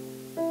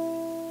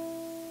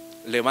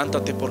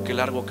 levántate, porque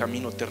largo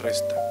camino te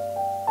resta.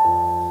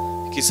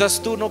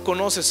 Quizás tú no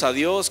conoces a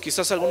Dios,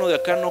 quizás alguno de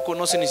acá no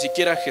conoce ni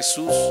siquiera a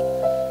Jesús,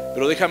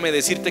 pero déjame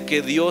decirte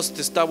que Dios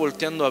te está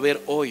volteando a ver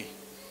hoy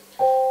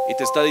y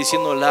te está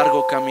diciendo: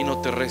 largo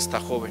camino te resta,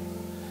 joven.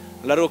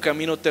 Largo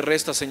camino te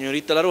resta,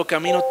 señorita. Largo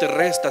camino te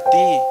resta a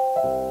ti,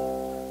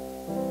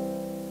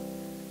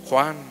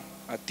 Juan,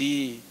 a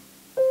ti,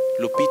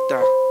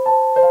 Lupita,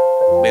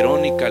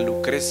 Verónica,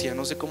 Lucrecia,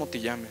 no sé cómo te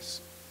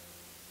llames,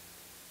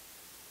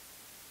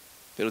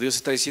 pero Dios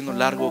está diciendo: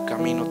 largo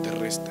camino te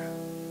resta.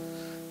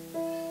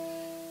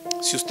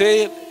 Si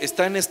usted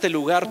está en este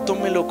lugar,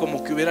 tómelo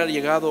como que hubiera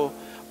llegado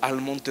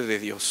al monte de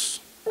Dios,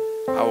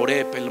 a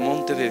Horeb, el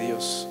monte de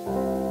Dios.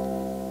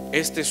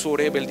 Este es su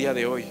Horeb el día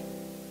de hoy.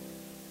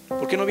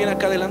 ¿Por qué no viene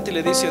acá adelante y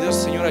le dice a Dios: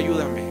 Señor,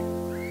 ayúdame?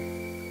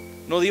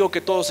 No digo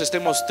que todos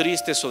estemos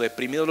tristes o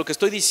deprimidos. Lo que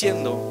estoy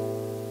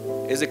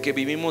diciendo es de que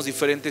vivimos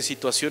diferentes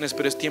situaciones,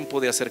 pero es tiempo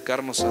de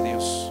acercarnos a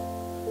Dios.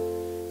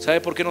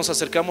 ¿Sabe por qué nos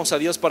acercamos a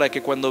Dios? Para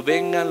que cuando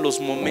vengan los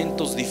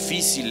momentos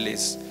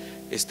difíciles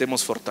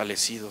estemos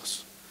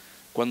fortalecidos.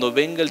 Cuando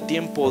venga el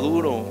tiempo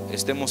duro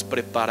estemos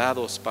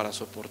preparados para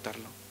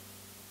soportarlo.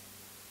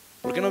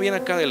 ¿Por qué no viene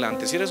acá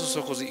adelante? Cierre sus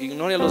ojos,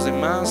 ignore a los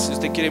demás. Si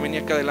usted quiere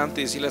venir acá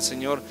adelante y decirle al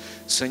Señor: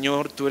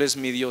 Señor, tú eres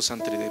mi Dios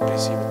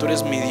antidepresivo, tú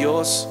eres mi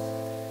Dios,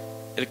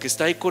 el que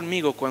está ahí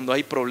conmigo cuando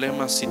hay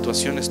problemas,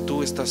 situaciones,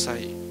 tú estás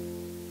ahí.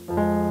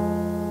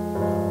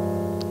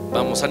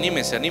 Vamos,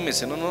 anímese,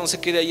 no se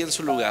quede ahí en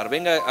su lugar.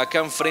 Venga acá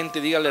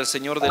enfrente, dígale al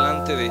Señor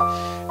delante de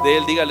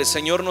Él, dígale: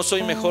 Señor, no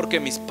soy mejor que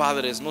mis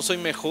padres, no soy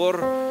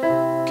mejor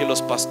que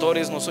los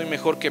pastores, no soy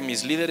mejor que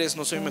mis líderes,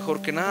 no soy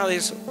mejor que nada de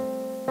eso.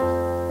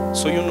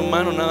 Soy un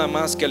humano nada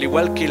más, que al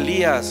igual que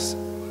Elías,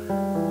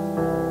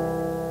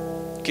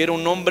 que era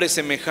un hombre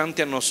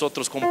semejante a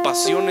nosotros, con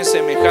pasiones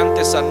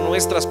semejantes a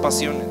nuestras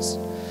pasiones,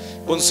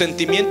 con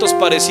sentimientos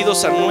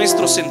parecidos a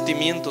nuestros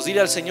sentimientos.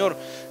 Dile al Señor: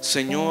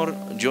 Señor,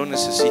 yo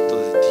necesito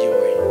de ti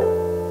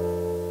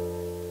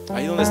hoy.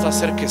 Ahí donde está,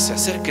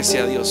 acérquese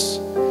a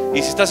Dios.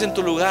 Y si estás en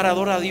tu lugar,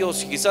 adora a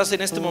Dios. Y quizás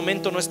en este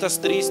momento no estás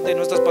triste,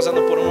 no estás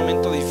pasando por un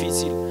momento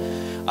difícil,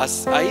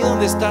 ahí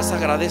donde estás,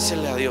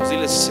 agradécele a Dios.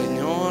 Dile: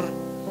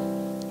 Señor,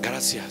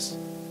 gracias,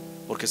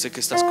 porque sé que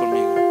estás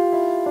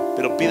conmigo.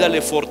 Pero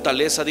pídale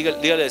fortaleza,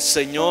 dígale: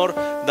 Señor,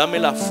 dame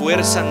la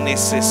fuerza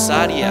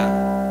necesaria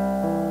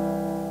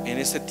en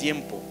este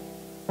tiempo,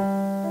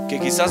 que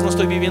quizás no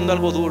estoy viviendo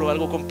algo duro,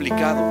 algo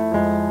complicado,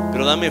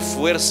 pero dame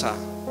fuerza,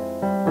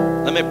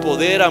 dame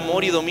poder,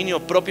 amor y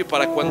dominio propio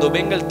para cuando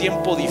venga el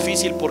tiempo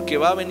difícil, porque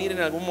va a venir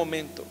en algún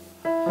momento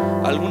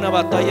alguna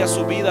batalla a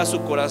su vida, a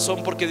su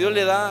corazón, porque Dios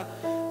le da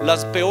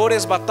las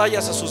peores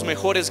batallas a sus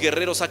mejores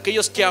guerreros,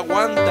 aquellos que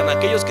aguantan,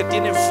 aquellos que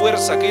tienen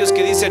fuerza, aquellos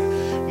que dicen: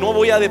 no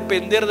voy a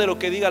depender de lo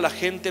que diga la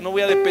gente, no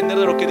voy a depender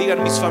de lo que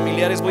digan mis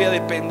familiares, voy a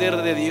depender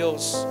de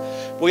Dios,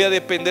 voy a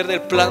depender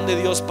del plan de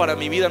Dios para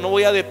mi vida, no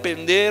voy a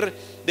depender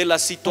de la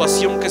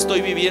situación que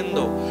estoy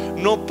viviendo.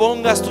 No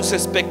pongas tus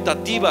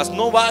expectativas,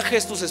 no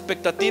bajes tus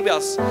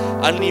expectativas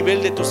al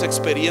nivel de tus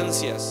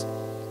experiencias,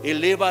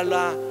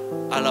 elévala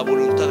a la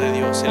voluntad de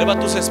Dios, eleva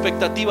tus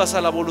expectativas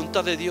a la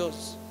voluntad de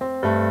Dios.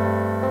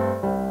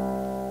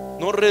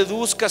 No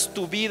reduzcas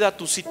tu vida,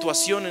 tu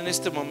situación en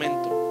este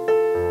momento,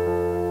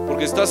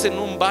 porque estás en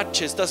un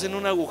bache, estás en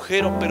un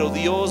agujero, pero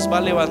Dios va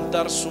a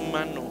levantar su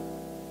mano,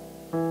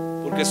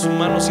 porque su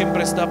mano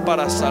siempre está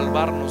para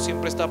salvarnos,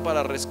 siempre está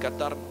para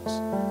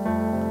rescatarnos.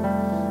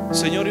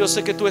 Señor, yo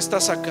sé que tú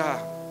estás acá.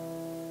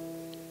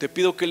 Te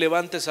pido que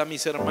levantes a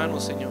mis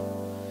hermanos, Señor.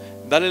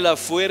 Dale la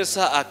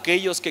fuerza a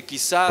aquellos que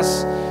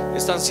quizás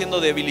están siendo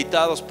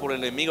debilitados por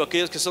el enemigo,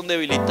 aquellos que son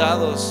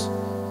debilitados.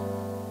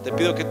 Te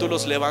pido que tú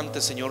los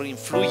levantes, Señor.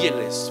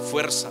 Inflúyeles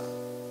fuerza.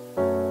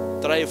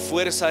 Trae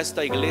fuerza a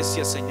esta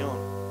iglesia, Señor.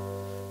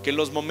 Que en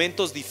los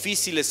momentos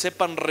difíciles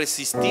sepan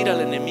resistir al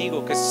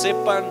enemigo, que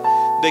sepan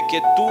de que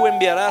tú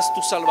enviarás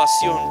tu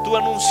salvación, tú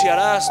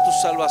anunciarás tu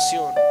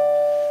salvación.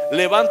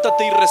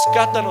 Levántate y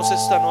rescátanos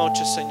esta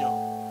noche, Señor.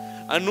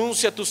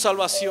 Anuncia tu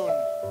salvación.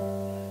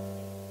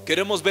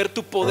 Queremos ver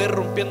tu poder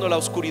rompiendo la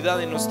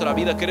oscuridad en nuestra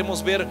vida.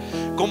 Queremos ver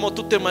cómo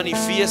tú te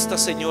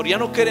manifiestas, Señor. Ya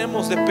no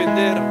queremos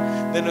depender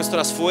de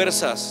nuestras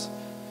fuerzas.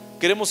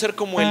 Queremos ser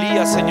como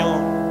Elías, Señor,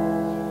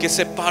 que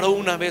se paró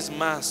una vez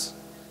más,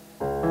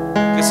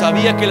 que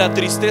sabía que la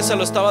tristeza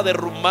lo estaba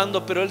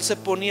derrumbando, pero él se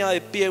ponía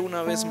de pie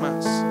una vez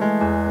más.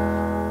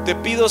 Te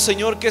pido,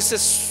 Señor, que ese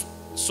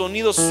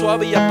sonido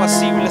suave y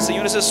apacible,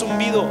 Señor, ese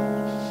zumbido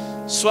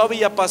suave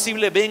y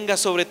apacible venga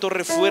sobre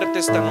Torre Fuerte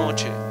esta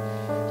noche.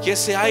 Que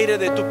ese aire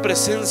de tu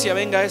presencia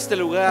venga a este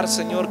lugar,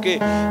 Señor. Que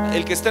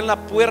el que está en la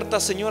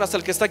puerta, Señor, hasta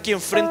el que está aquí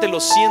enfrente lo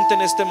siente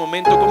en este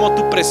momento, como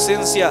tu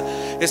presencia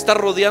está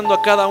rodeando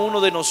a cada uno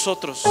de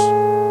nosotros.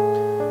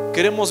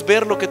 Queremos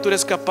ver lo que tú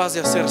eres capaz de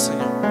hacer,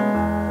 Señor.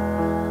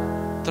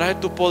 Trae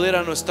tu poder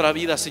a nuestra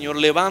vida, Señor.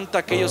 Levanta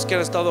a aquellos que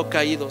han estado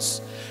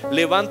caídos.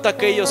 Levanta a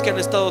aquellos que han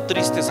estado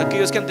tristes,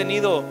 aquellos que han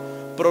tenido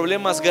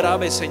problemas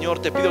graves, Señor.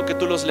 Te pido que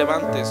tú los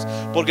levantes,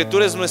 porque tú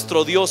eres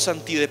nuestro Dios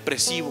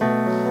antidepresivo.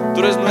 Tú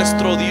eres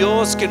nuestro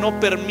Dios que no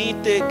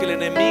permite que el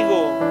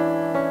enemigo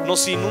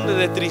nos inunde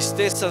de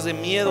tristezas, de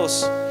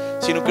miedos,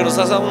 sino que nos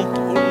has dado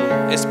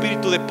un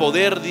espíritu de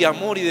poder, de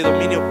amor y de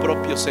dominio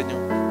propio, Señor.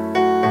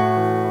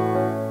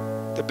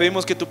 Te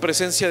pedimos que tu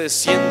presencia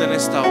descienda en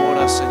esta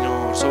hora,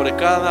 Señor, sobre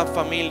cada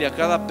familia,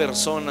 cada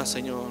persona,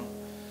 Señor.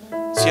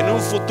 Si en un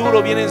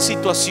futuro vienen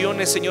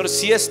situaciones, Señor,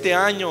 si este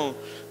año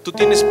tú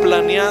tienes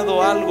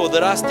planeado algo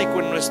drástico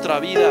en nuestra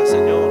vida,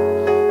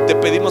 Señor, te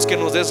pedimos que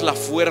nos des la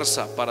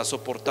fuerza para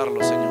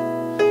soportarlo,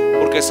 Señor,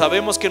 porque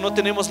sabemos que no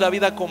tenemos la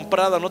vida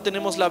comprada, no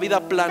tenemos la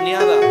vida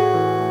planeada,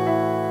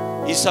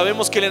 y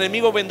sabemos que el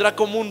enemigo vendrá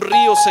como un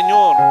río,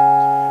 Señor,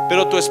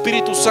 pero tu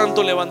Espíritu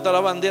Santo levantará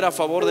bandera a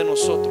favor de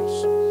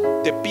nosotros.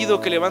 Te pido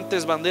que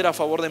levantes bandera a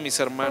favor de mis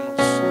hermanos,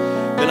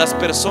 de las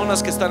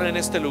personas que están en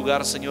este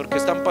lugar, Señor, que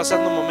están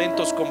pasando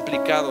momentos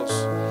complicados,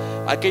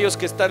 aquellos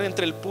que están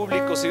entre el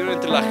público, Señor,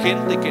 entre la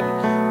gente que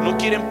no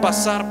quieren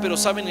pasar, pero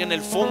saben en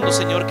el fondo,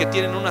 Señor, que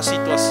tienen una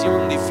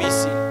situación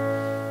difícil.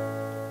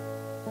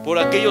 Por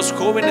aquellos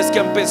jóvenes que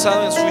han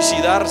pensado en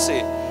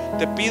suicidarse,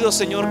 te pido,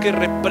 Señor, que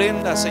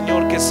reprendas,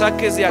 Señor, que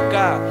saques de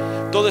acá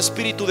Todo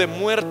espíritu de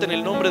muerte en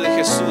el nombre de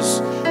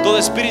Jesús. Todo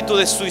espíritu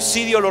de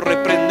suicidio lo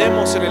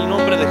reprendemos en el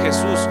nombre de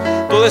Jesús.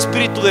 Todo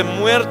espíritu de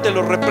muerte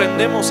lo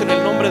reprendemos en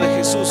el nombre de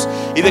Jesús.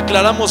 Y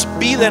declaramos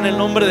vida en el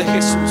nombre de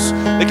Jesús.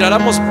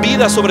 Declaramos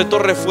vida sobre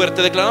Torre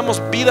Fuerte.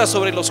 Declaramos vida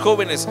sobre los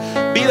jóvenes,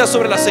 vida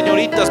sobre las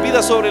señoritas,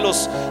 vida sobre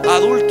los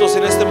adultos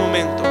en este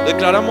momento.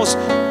 Declaramos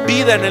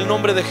vida en el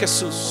nombre de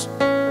Jesús.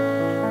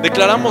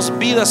 Declaramos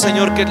vida,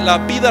 Señor, que la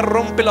vida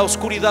rompe la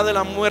oscuridad de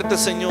la muerte,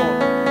 Señor.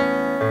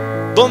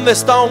 ¿Dónde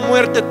está, oh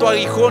muerte, tu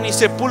aguijón, y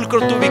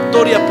sepulcro tu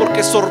victoria?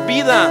 Porque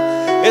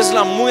sorbida es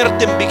la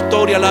muerte en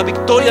victoria, la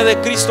victoria de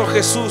Cristo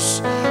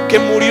Jesús, que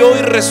murió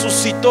y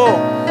resucitó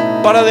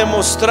para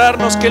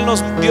demostrarnos que Él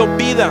nos dio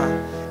vida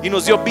y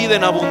nos dio vida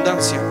en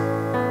abundancia.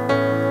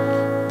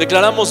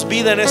 Declaramos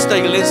vida en esta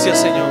iglesia,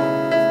 Señor.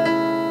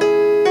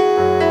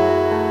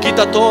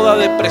 Quita toda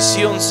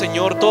depresión,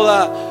 Señor,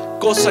 toda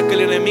cosa que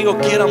el enemigo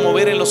quiera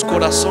mover en los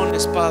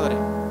corazones, Padre.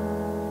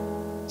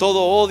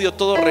 Todo odio,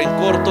 todo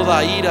rencor,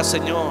 toda ira,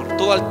 Señor,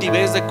 toda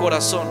altivez de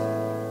corazón.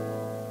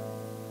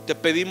 Te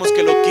pedimos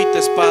que lo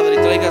quites, Padre, y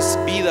traigas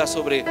vida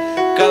sobre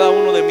cada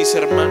uno de mis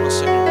hermanos,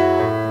 Señor.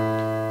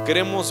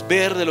 Queremos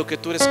ver de lo que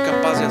tú eres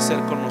capaz de hacer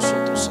con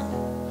nosotros,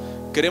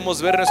 Señor.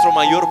 Queremos ver nuestro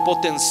mayor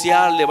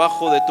potencial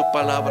debajo de tu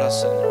palabra,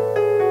 Señor.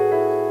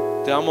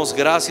 Te damos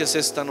gracias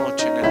esta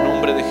noche en el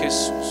nombre de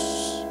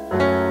Jesús.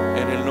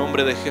 En el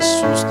nombre de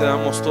Jesús te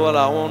damos toda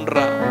la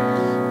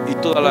honra y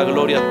toda la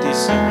gloria a ti,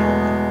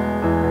 Señor.